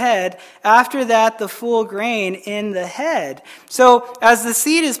 then the head, after that the full grain in the head. So as the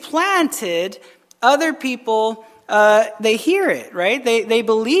seed is planted, other people, they hear it, right? They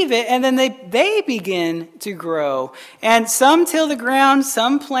believe it, and then they begin to grow. And some till the ground,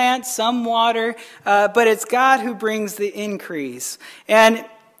 some plant, some water, but it's God who brings the increase. And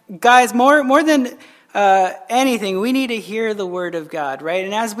guys, more than anything, we need to hear the word of God, right?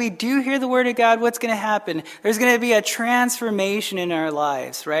 And as we do hear the word of God, what's going to happen? There's going to be a transformation in our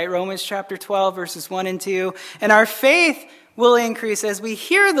lives, right? Romans chapter 12, verses 1 and 2. And our faith will increase as we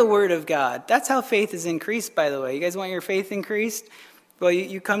hear the word of God. That's how faith is increased, by the way. You guys want your faith increased? Well,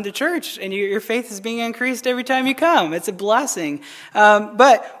 you come to church, and your faith is being increased every time you come. It's a blessing.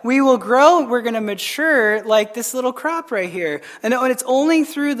 But we will grow. We're going to mature like this little crop right here. And it's only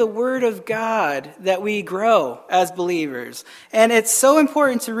through the Word of God that we grow as believers. And it's so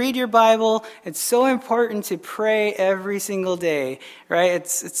important to read your Bible. It's so important to pray every single day, right?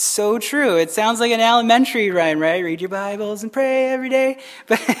 It's so true. It sounds like an elementary rhyme, right? Read your Bibles and pray every day.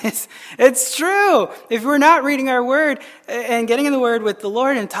 But it's true. If we're not reading our Word and getting in the Word with the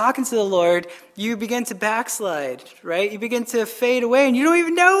Lord and talking to the Lord, you begin to backslide, right? You begin to fade away, and you don't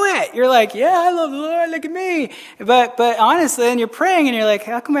even know it. You're like, yeah, I love the Lord, look at me. But honestly, and you're praying, and you're like,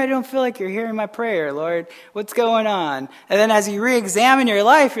 how come I don't feel like you're hearing my prayer, Lord? What's going on? And then as you re-examine your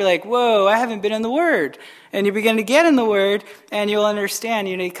life, you're like, whoa, I haven't been in the Word. And you begin to get in the Word, and you'll understand,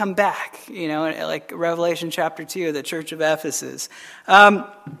 you come back, like Revelation chapter 2, the church of Ephesus.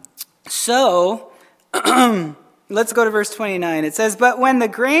 Let's go to verse 29. It says, but when the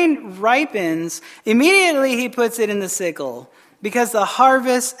grain ripens, immediately he puts it in the sickle, because the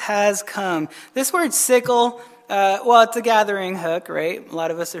harvest has come. This word sickle, it's a gathering hook, right? A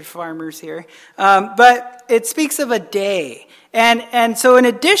lot of us are farmers here. But it speaks of a day. And so in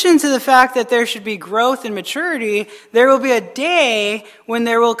addition to the fact that there should be growth and maturity, there will be a day when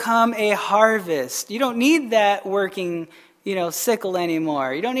there will come a harvest. You don't need that working sickle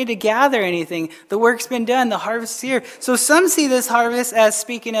anymore. You don't need to gather anything. The work's been done. The harvest is here. So some see this harvest as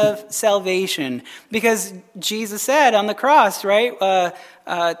speaking of salvation, because Jesus said on the cross, right,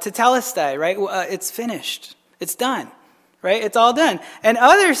 tetelestai, right, it's finished. It's done, right? It's all done. And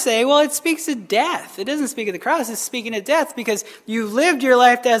others say, well, it speaks of death. It doesn't speak of the cross. It's speaking of death because you lived your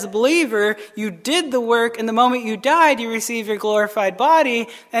life as a believer. You did the work, and the moment you died, you received your glorified body,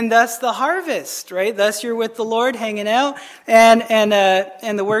 and thus the harvest, right? Thus you're with the Lord hanging out, and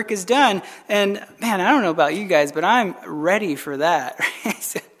the work is done. And man, I don't know about you guys, but I'm ready for that.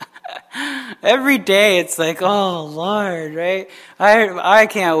 Right? Every day it's like, oh, Lord, right? I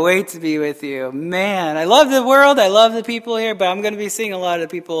can't wait to be with you. Man, I love the world. I love the people here, but I'm going to be seeing a lot of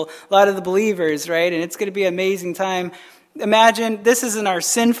people, a lot of the believers, right? And it's going to be an amazing time. Imagine, this isn't our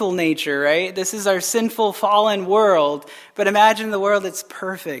sinful nature, right? This is our sinful, fallen world. But imagine the world that's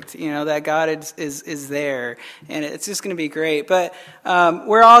perfect, that God is there. And it's just going to be great. But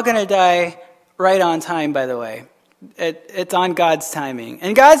we're all going to die right on time, by the way. It's on God's timing.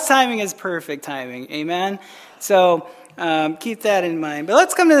 And God's timing is perfect timing. Amen? So keep that in mind. But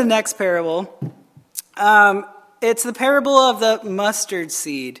let's come to the next parable. It's the parable of the mustard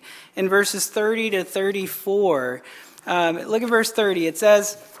seed in verses 30 to 34. Look at verse 30. It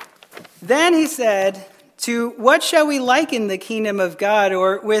says, then he said, to what shall we liken the kingdom of God,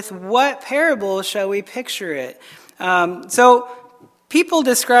 or with what parable shall we picture it? So people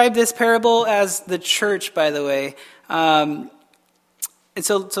describe this parable as the church, by the way. And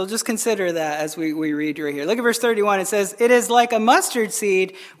so just consider that as we read right here. Look at verse 31. It says, it is like a mustard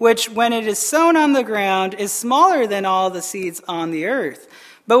seed, which when it is sown on the ground is smaller than all the seeds on the earth.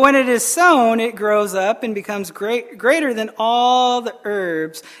 But when it is sown, it grows up and becomes greater than all the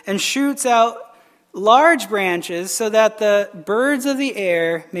herbs and shoots out large branches so that the birds of the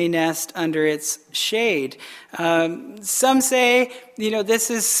air may nest under its shade. Some say, this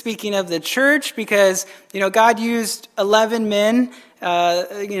is speaking of the church because, God used 11 men.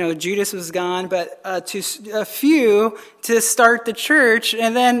 Judas was gone, but to a few to start the church.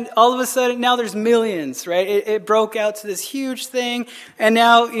 And then all of a sudden, now there's millions, right? It broke out to this huge thing. And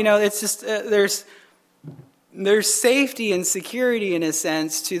now, it's just, there's safety and security, in a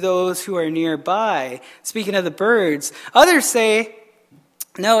sense, to those who are nearby. Speaking of the birds, others say,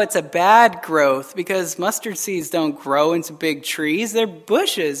 no, it's a bad growth because mustard seeds don't grow into big trees. They're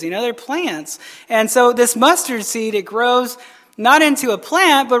bushes, they're plants. And so this mustard seed, it grows not into a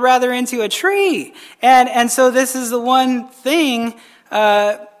plant, but rather into a tree. And so this is the one thing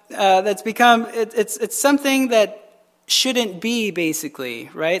that's become, it's something that shouldn't be, basically,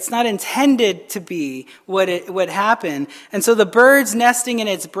 right? It's not intended to be what happened. And so the birds nesting in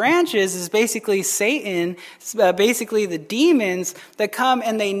its branches is basically Satan, basically the demons that come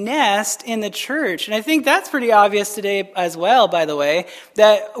and they nest in the church. And I think that's pretty obvious today as well, by the way,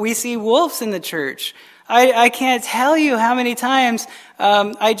 that we see wolves in the church. I can't tell you how many times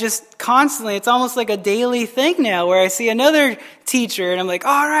I just constantly, it's almost like a daily thing now where I see another teacher and I'm like,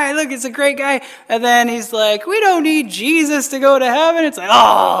 all right, look, it's a great guy. And then he's like, we don't need Jesus to go to heaven. It's like,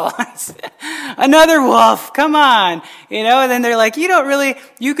 oh, another wolf, come on. And then they're like,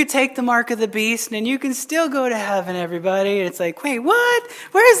 you could take the mark of the beast and you can still go to heaven, everybody. And it's like, wait, what?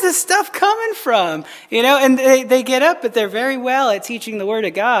 Where's this stuff coming from? And they get up, but they're very well at teaching the word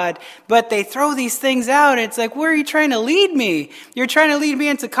of God, but they throw these things out. And it's like, where are you trying to lead me? You're trying to lead me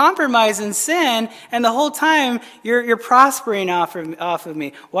into compromise and sin, and the whole time you're prospering off of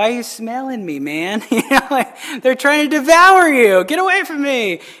me. Why are you smelling me, man? They're trying to devour you. Get away from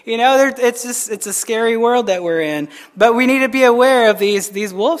me. It's a scary world that we're in. But we need to be aware of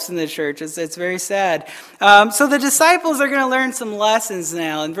these wolves in the church. It's very sad. So the disciples are going to learn some lessons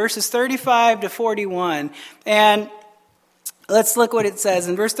now in verses 35 to 41. And let's look what it says.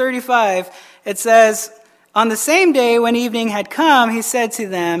 In verse 35, it says, on the same day when evening had come, he said to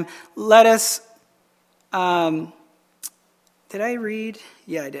them, let us... did I read?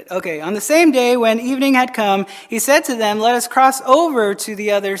 Yeah, I did. Okay, on the same day when evening had come, he said to them, let us cross over to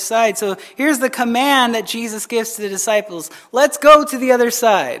the other side. So here's the command that Jesus gives to the disciples. Let's go to the other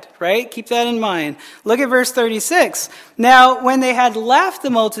side, right? Keep that in mind. Look at verse 36. Now, when they had left the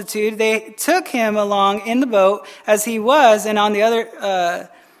multitude, they took him along in the boat as he was, and on the other...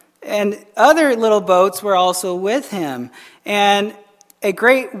 and other little boats were also with him. And a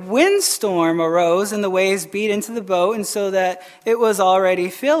great windstorm arose, and the waves beat into the boat, and so that it was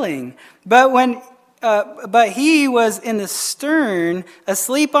already filling. But he was in the stern,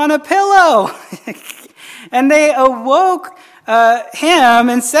 asleep on a pillow. And they awoke him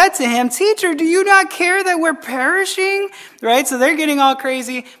and said to him, Teacher, do you not care that we're perishing? Right? So they're getting all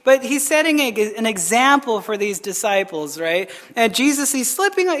crazy, but he's setting an example for these disciples, right? And Jesus, he's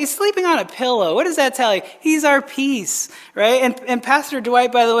sleeping on a pillow. What does that tell you? He's our peace, right? And Pastor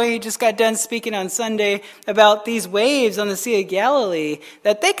Dwight, by the way, he just got done speaking on Sunday about these waves on the Sea of Galilee,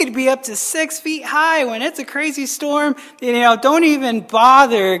 that they could be up to 6 feet high when it's a crazy storm. Don't even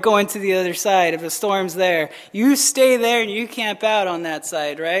bother going to the other side if a storm's there. You stay there and you camp out on that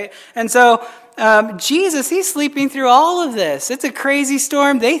side, right? And so Jesus, he's sleeping through all of this. It's a crazy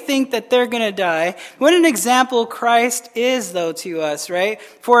storm. They think that they're going to die. What an example Christ is, though, to us, right?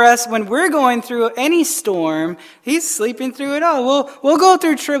 For us, when we're going through any storm, he's sleeping through it all. We'll go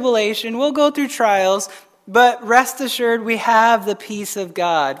through tribulation. We'll go through trials. But rest assured, we have the peace of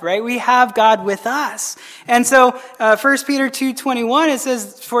God, right? We have God with us. And so 1 Peter 2:21, it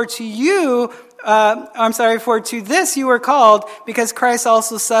says, For to this you were called, because Christ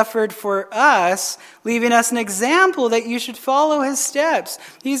also suffered for us, leaving us an example that you should follow his steps.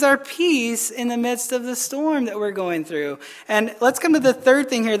 He's our peace in the midst of the storm that we're going through. And let's come to the third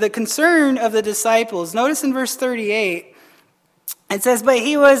thing here, the concern of the disciples. Notice in verse 38, it says, but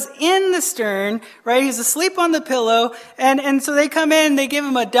he was in the stern, right? He's asleep on the pillow. And so they come in and they give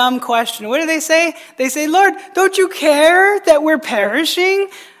him a dumb question. What do they say? They say, Lord, don't you care that we're perishing?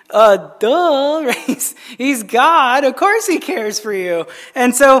 Duh, right? He's God. Of course he cares for you.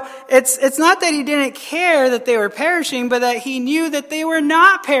 And so it's not that he didn't care that they were perishing, but that he knew that they were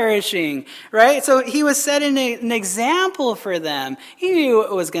not perishing, right? So he was setting an example for them. He knew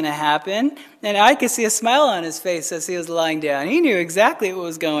what was going to happen. And I could see a smile on his face as he was lying down. He knew exactly what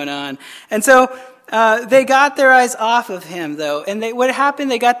was going on. And so They got their eyes off of him, though. And what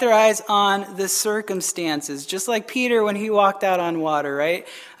happened? They got their eyes on the circumstances, just like Peter when he walked out on water, right?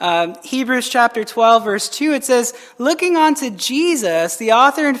 Hebrews chapter 12, verse 2, it says, looking unto Jesus, the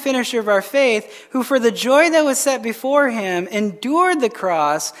author and finisher of our faith, who for the joy that was set before him endured the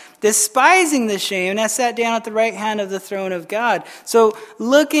cross, despising the shame, and has sat down at the right hand of the throne of God. So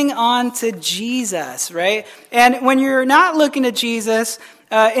looking on to Jesus, right? And when you're not looking to Jesus,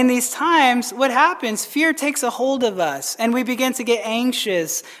 in these times, what happens? Fear takes a hold of us, and we begin to get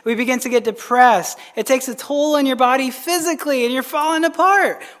anxious. We begin to get depressed. It takes a toll on your body physically, and you're falling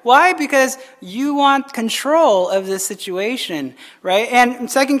apart. Why? Because you want control of this situation, right? And in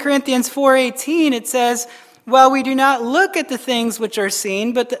 2 Corinthians 4:18, it says, well, we do not look at the things which are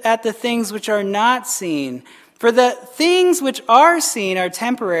seen, but at the things which are not seen. For the things which are seen are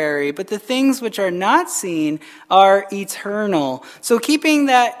temporary, but the things which are not seen are eternal. So keeping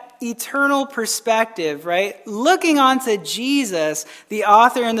that eternal perspective, right? Looking onto Jesus, the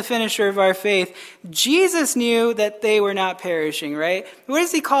author and the finisher of our faith, Jesus knew that they were not perishing, right? What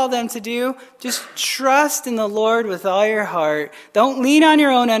does he call them to do? Just trust in the Lord with all your heart. Don't lean on your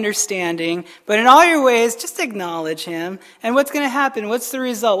own understanding, but in all your ways, just acknowledge him. And what's going to happen? What's the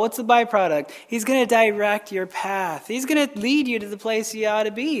result? What's the byproduct? He's going to direct your path. He's going to lead you to the place you ought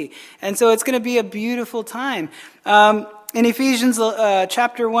to be. And so it's going to be a beautiful time. In Ephesians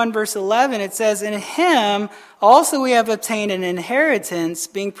chapter 1, verse 11, it says, in him also we have obtained an inheritance,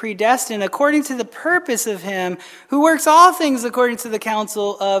 being predestined according to the purpose of him who works all things according to the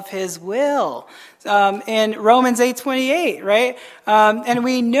counsel of his will. In Romans 8:28, right? And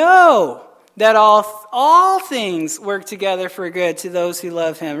we know that all things work together for good to those who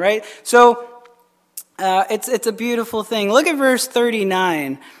love him, right? So it's a beautiful thing. Look at verse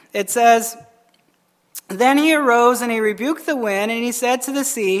 39. It says, then he arose and he rebuked the wind, and he said to the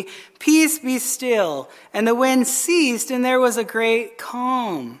sea, peace, be still. And the wind ceased, and there was a great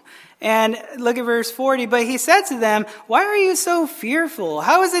calm. And look at verse 40. But he said to them, why are you so fearful?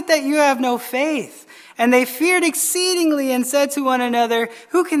 How is it that you have no faith? And they feared exceedingly and said to one another,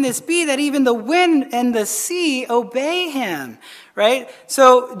 who can this be that even the wind and the sea obey him? Right?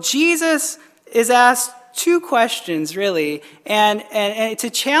 So Jesus is asked two questions, really, and to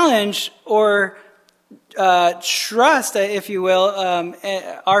challenge or trust, if you will,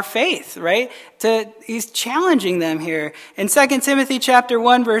 our faith, right? He's challenging them here. In 2 Timothy chapter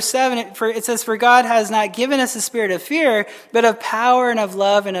 1, verse 7, it says, for God has not given us a spirit of fear, but of power and of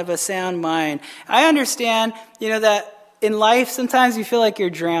love and of a sound mind. I understand, that in life, sometimes you feel like you're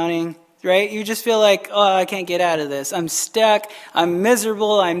drowning, right? You just feel like, oh, I can't get out of this. I'm stuck. I'm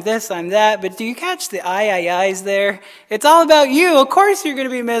miserable. I'm this, I'm that. But do you catch the ayes there? It's all about you. Of course you're going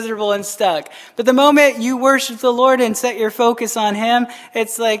to be miserable and stuck. But the moment you worship the Lord and set your focus on him,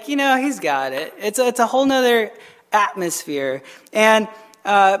 it's like, he's got it. It's a whole nother atmosphere. And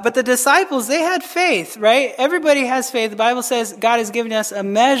but the disciples, they had faith, right? Everybody has faith. The Bible says God has given us a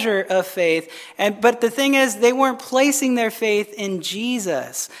measure of faith. But the thing is, they weren't placing their faith in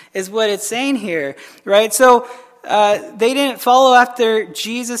Jesus, is what it's saying here, right? So they didn't follow after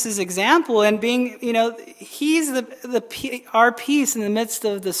Jesus' example and being, he's our peace in the midst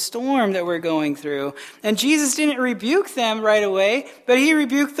of the storm that we're going through. And Jesus didn't rebuke them right away, but he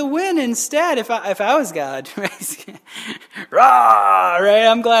rebuked the wind instead. If I was God, right? Rah, right?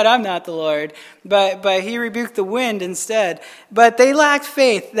 I'm glad I'm not the Lord. But he rebuked the wind instead. But they lacked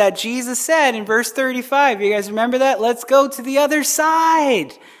faith that Jesus said in verse 35. You guys remember that? Let's go to the other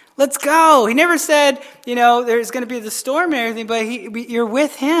side. Let's go. He never said, there's going to be the storm and everything, but you're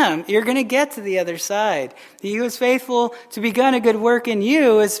with him. You're going to get to the other side. He who is faithful to begun a good work in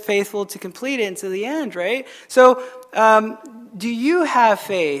you is faithful to complete it until the end, right? So, do you have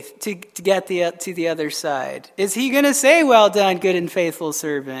faith to get to the other side? Is he going to say, well done, good and faithful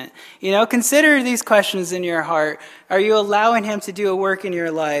servant? Consider these questions in your heart. Are you allowing him to do a work in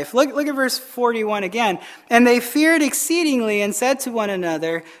your life? Look at verse 41 again. And they feared exceedingly and said to one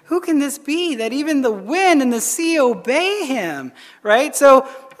another, who can this be that even the wind and the sea obey him? Right? So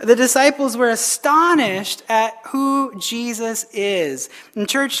the disciples were astonished at who Jesus is. And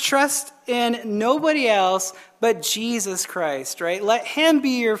church, trust in nobody else but Jesus Christ, right? Let him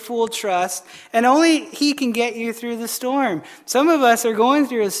be your full trust, and only he can get you through the storm. Some of us are going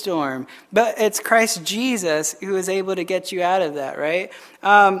through a storm, but it's Christ Jesus who is able to get you out of that, right?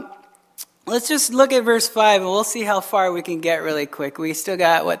 Let's just look at verse 5, and we'll see how far we can get really quick. We still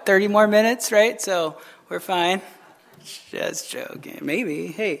got, 30 more minutes, right? So we're fine. Just joking. Maybe.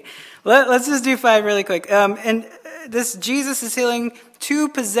 Hey, Let's just do 5 really quick. And this Jesus is healing 2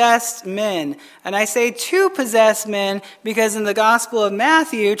 possessed men. And I say 2 possessed men because in the Gospel of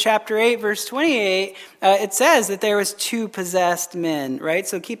Matthew, chapter 8, verse 28, it says that there was 2 possessed men, right?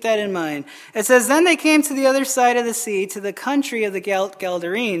 So keep that in mind. It says, then they came to the other side of the sea, to the country of the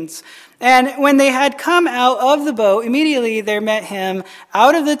Gadarenes. And when they had come out of the boat, immediately there met him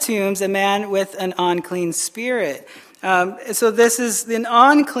out of the tombs a man with an unclean spirit. So this is an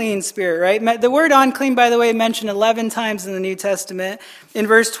unclean spirit, right? The word unclean, by the way, mentioned 11 times in the New Testament. In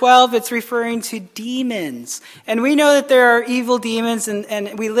verse 12, it's referring to demons. And we know that there are evil demons,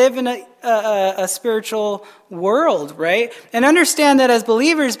 and we live in a spiritual world, right? And understand that as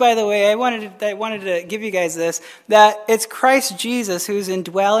believers, by the way, I wanted to give you guys this, that it's Christ Jesus who's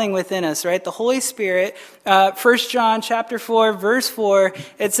indwelling within us, right? The Holy Spirit. 1 John chapter 4, verse 4,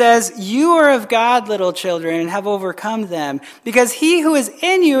 it says, you are of God, little children, and have overcome them, because he who is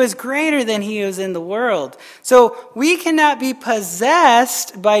in you is greater than he who is in the world. So we cannot be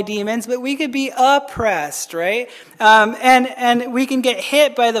possessed by demons, but we could be oppressed, right? And we can get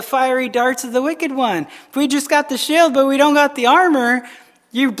hit by the fiery darts of the wicked one. If we just got the shield, but we don't got the armor,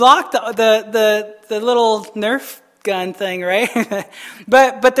 you block the little Nerf gun thing, right?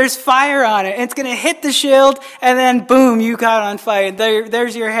 but there's fire on it, and it's going to hit the shield, and then boom, you got on fire.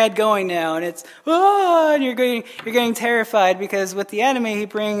 There's your head going now, and it's and you're getting terrified, because with the enemy, he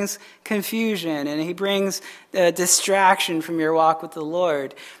brings confusion and he brings distraction from your walk with the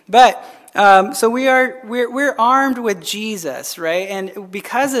Lord. But so we're armed with Jesus, right? And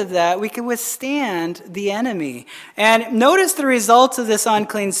because of that, we can withstand the enemy. And notice the results of this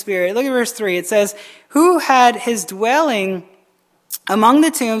unclean spirit. Look at verse 3. It says, who had his dwelling among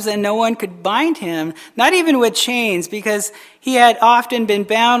the tombs, and no one could bind him, not even with chains, because he had often been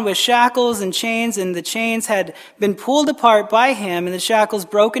bound with shackles and chains, and the chains had been pulled apart by him, and the shackles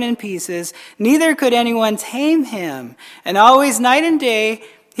broken in pieces. Neither could anyone tame him. And always night and day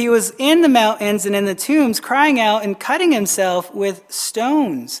he was in the mountains and in the tombs, crying out and cutting himself with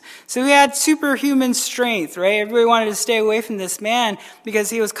stones. So he had superhuman strength, right? Everybody wanted to stay away from this man because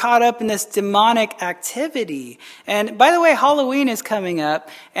he was caught up in this demonic activity. And by the way, Halloween is coming up,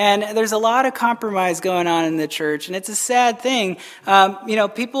 and there's a lot of compromise going on in the church, and it's a sad thing.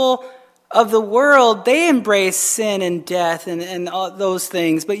 People of the world, they embrace sin and death and all those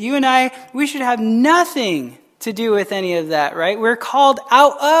things. But you and I, we should have nothing to do with any of that, right? We're called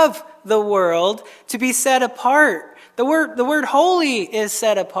out of the world to be set apart. The word holy is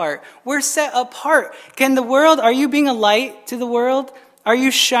set apart. We're set apart. Are you being a light to the world? Are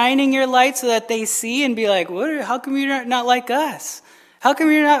you shining your light so that they see and be like, how come you're not like us? How come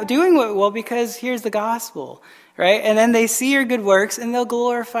you're not doing well? Because here's the gospel, right? And then they see your good works and they'll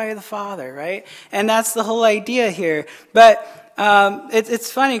glorify the Father, right? And that's the whole idea here. But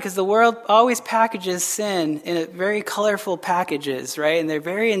it's funny because the world always packages sin in very colorful packages, right? And they're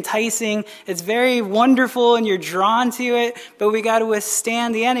very enticing. It's very wonderful, and you're drawn to it. But we got to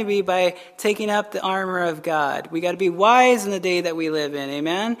withstand the enemy by taking up the armor of God. We got to be wise in the day that we live in.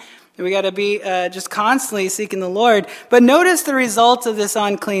 Amen. And we got to be just constantly seeking the Lord. But notice the results of this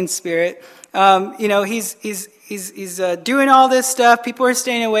unclean spirit. He's doing all this stuff. People are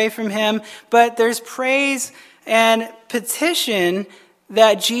staying away from him. But there's praise and petition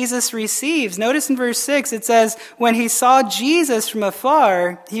that Jesus receives. Notice in verse 6, it says, when he saw Jesus from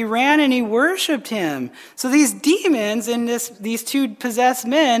afar, he ran and he worshiped him. So these demons and these 2 possessed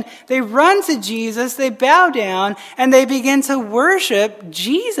men, they run to Jesus, they bow down, and they begin to worship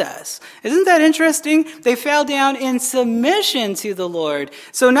Jesus. Isn't that interesting? They fell down in submission to the Lord.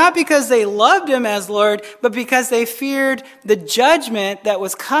 So not because they loved him as Lord, but because they feared the judgment that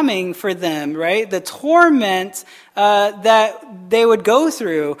was coming for them, right? The torment that they would go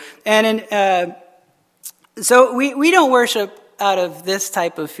through. And so we don't worship out of this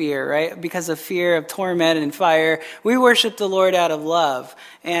type of fear, right? Because of fear of torment and fire. We worship the Lord out of love.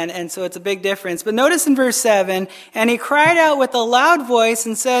 And so it's a big difference. But notice in verse 7, and he cried out with a loud voice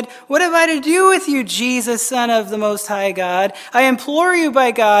and said, what have I to do with you, Jesus, Son of the Most High God? I implore you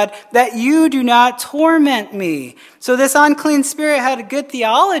by God that you do not torment me. So this unclean spirit had a good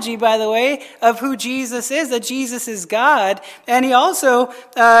theology, by the way, of who Jesus is, that Jesus is God. And he also,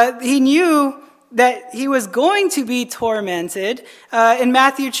 he knew that he was going to be tormented. In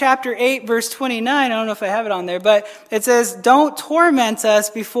Matthew chapter 8, verse 29, I don't know if I have it on there, but it says, don't torment us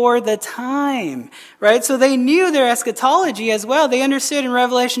before the time, right? So they knew their eschatology as well. They understood in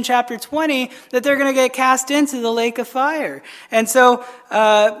Revelation chapter 20 that they're going to get cast into the lake of fire. And so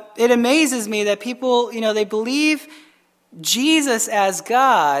it amazes me that people, they believe Jesus as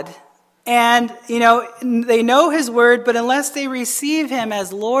God, And, they know his word, but unless they receive him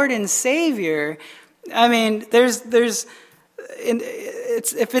as Lord and Savior, I mean, if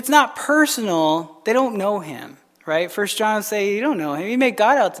it's not personal, they don't know him, right? 1 John will say, you don't know him. You make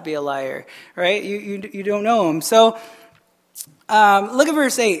God out to be a liar, right? You don't know him. So look at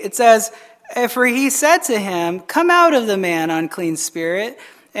verse 8. It says, for he said to him, come out of the man, unclean spirit.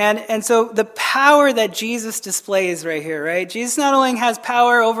 And so the power that Jesus displays right here, right? Jesus not only has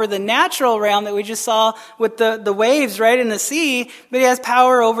power over the natural realm that we just saw with the waves, right, in the sea, but he has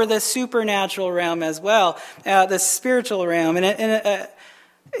power over the supernatural realm as well, the spiritual realm. And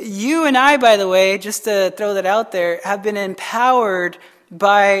you and I, by the way, just to throw that out there, have been empowered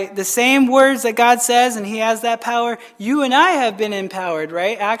by the same words that God says, and he has that power. You and I have been empowered,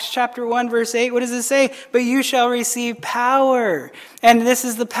 right? Acts chapter 1, verse 8, what does it say? But you shall receive power. And this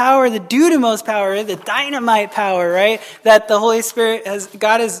is the power, the dunamis power, the dynamite power, right? That the Holy Spirit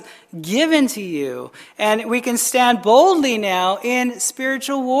God has given to you. And we can stand boldly now in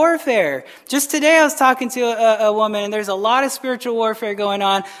spiritual warfare. Just today I was talking to a woman, and there's a lot of spiritual warfare going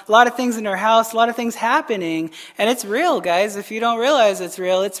on, a lot of things in her house, a lot of things happening. And it's real, guys. If you don't realize it's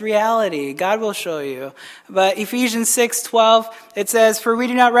real, it's reality. God will show you. But Ephesians 6:12, it says, for we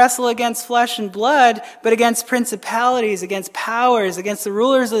do not wrestle against flesh and blood, but against principalities, against powers, against the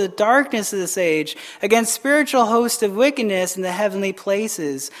rulers of the darkness of this age, against spiritual hosts of wickedness in the heavenly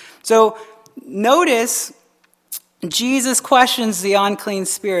places. So notice Jesus questions the unclean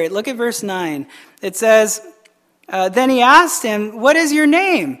spirit. Look at verse 9. It says, then he asked him, what is your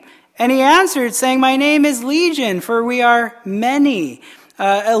name? And he answered, saying, my name is Legion, for we are many.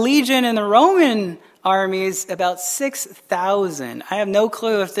 A legion in the Roman army is about 6,000. I have no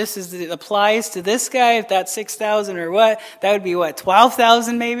clue if applies to this guy, if that's 6,000 or what. That would be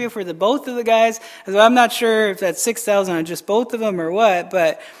 12,000 maybe for both of the guys. So I'm not sure if that's 6,000 on just both of them or what,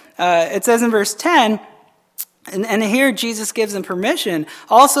 but it says in verse 10, and here Jesus gives them permission.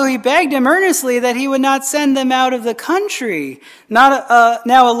 Also, he begged him earnestly that he would not send them out of the country. Now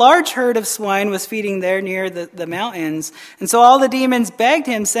a large herd of swine was feeding there near the mountains. And so all the demons begged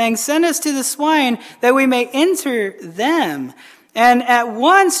him, saying, send us to the swine that we may enter them. And at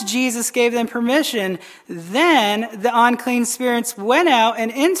once Jesus gave them permission. Then the unclean spirits went out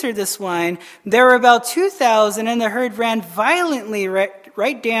and entered the swine. There were about 2,000, and the herd ran violently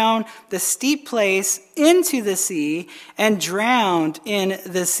right down the steep place into the sea and drowned in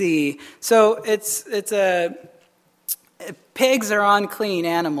the sea. So pigs are unclean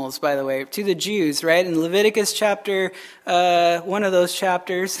animals, by the way, to the Jews, right? In Leviticus chapter, one of those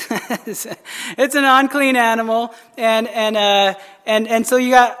chapters, it's an unclean animal, and so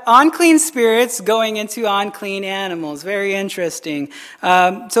you got unclean spirits going into unclean animals. Very interesting.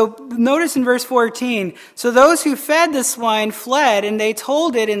 So notice in verse 14, so those who fed the swine fled, and they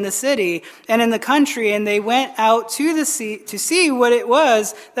told it in the city and in the country, and they went out to the sea to see what it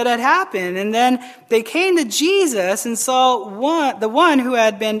was that had happened. And then they came to Jesus and saw the one who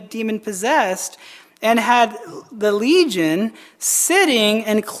had been demon-possessed and had the legion sitting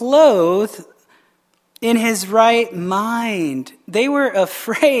and clothed in his right mind. They were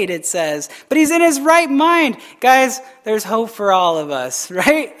afraid, it says. But he's in his right mind. Guys, there's hope for all of us,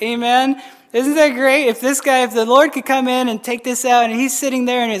 right? Amen? Isn't that great? If the Lord could come in and take this out, and he's sitting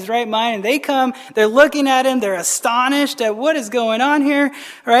there in his right mind, and they come, they're looking at him, they're astonished at what is going on here,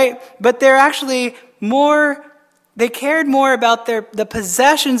 right? But they're actually they cared more about the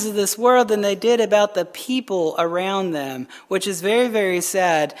possessions of this world than they did about the people around them, which is very, very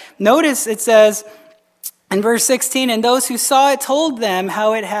sad. Notice it says in verse 16, and those who saw it told them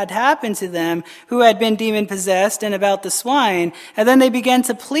how it had happened to them who had been demon-possessed and about the swine. And then they began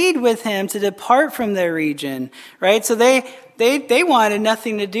to plead with him to depart from their region, right? So they wanted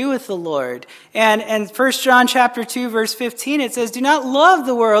nothing to do with the Lord. And 1 John chapter 2, verse 15, it says, do not love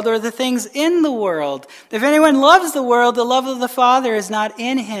the world or the things in the world. If anyone loves the world, the love of the Father is not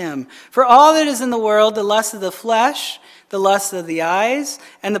in him. For all that is in the world, the lust of the flesh, the lust of the eyes,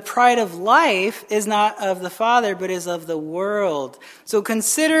 and the pride of life is not of the Father, but is of the world. So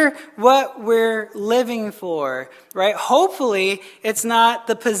consider what we're living for, right? Hopefully, it's not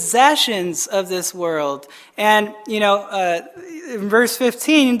the possessions of this world. And, in verse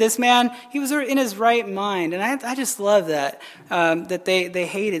 15, this man, he was in his right mind. And I just love that, that they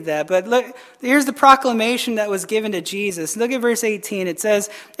hated that. But look, here's the proclamation that was given to Jesus. Look at verse 18. It says,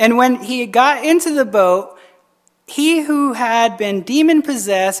 and when he got into the boat, he who had been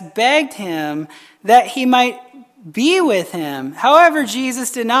demon-possessed begged him that he might be with him. However,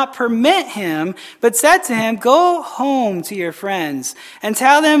 Jesus did not permit him, but said to him, "Go home to your friends and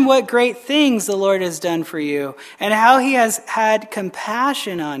tell them what great things the Lord has done for you and how he has had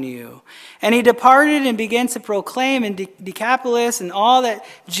compassion on you." And he departed and began to proclaim in Decapolis and all that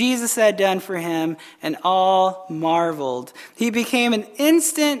Jesus had done for him, and all marveled. He became an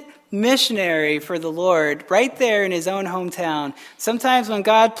instant missionary for the Lord right there in his own hometown. Sometimes when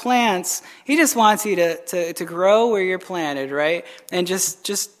God plants, he just wants you to grow where you're planted, right? And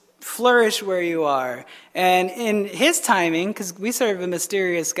just flourish where you are. And in his timing, because we serve a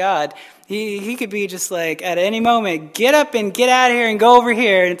mysterious God, he could be just like, at any moment, get up and get out of here and go over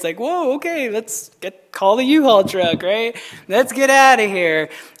here. And it's like, whoa, okay, let's call the U-Haul truck, right? Let's get out of here.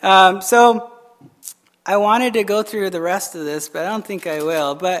 So I wanted to go through the rest of this, but I don't think I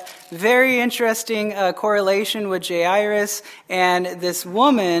will. But very interesting correlation with Jairus and this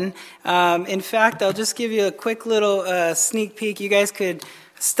woman. In fact, I'll just give you a quick little sneak peek. You guys could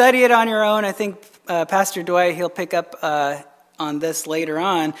study it on your own. I think Pastor Dwight, he'll pick up on this later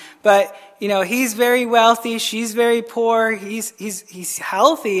on. But, he's very wealthy. She's very poor. He's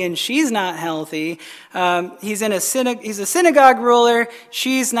healthy and she's not healthy. He's a synagogue ruler.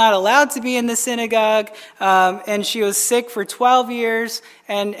 She's not allowed to be in the synagogue. And she was sick for 12 years.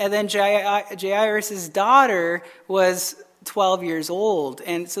 And then Jairus' daughter was 12 years old.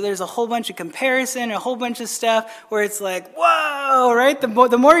 And so there's a whole bunch of comparison, a whole bunch of stuff where it's like, whoa, right? The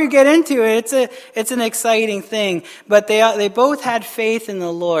more you get into it, it's an exciting thing. But they both had faith in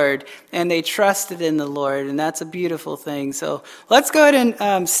the Lord and they trusted in the Lord. And that's a beautiful thing. So let's go ahead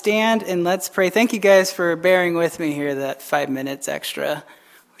and stand and let's pray. Thank you guys for bearing with me here, that 5 minutes extra.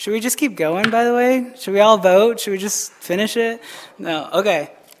 Should we just keep going, by the way? Should we all vote? Should we just finish it? No.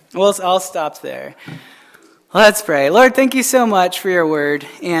 Okay. Well, I'll stop there. Let's pray. Lord, thank you so much for your word.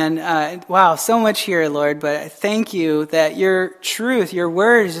 And wow, so much here, Lord. But I thank you that your truth, your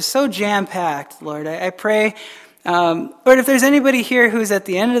word is just so jam-packed, Lord. I pray, Lord, if there's anybody here who's at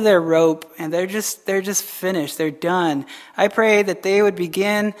the end of their rope and they're just finished, they're done, I pray that they would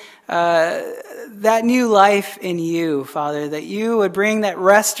begin that new life in you, Father, that you would bring that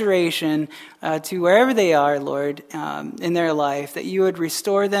restoration to wherever they are, Lord, in their life, that you would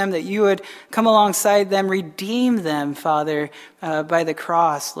restore them, that you would come alongside them, redeem them, Father, by the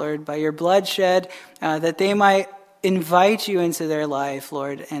cross, Lord, by your bloodshed, that they might invite you into their life,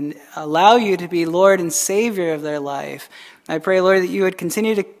 Lord, and allow you to be Lord and Savior of their life. I pray, Lord, that you would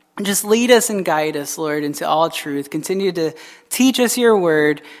continue to just lead us and guide us, Lord, into all truth. Continue to teach us your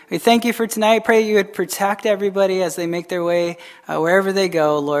word. We thank you for tonight. Pray that you would protect everybody as they make their way wherever they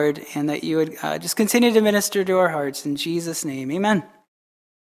go, Lord, and that you would just continue to minister to our hearts. In Jesus' name, amen.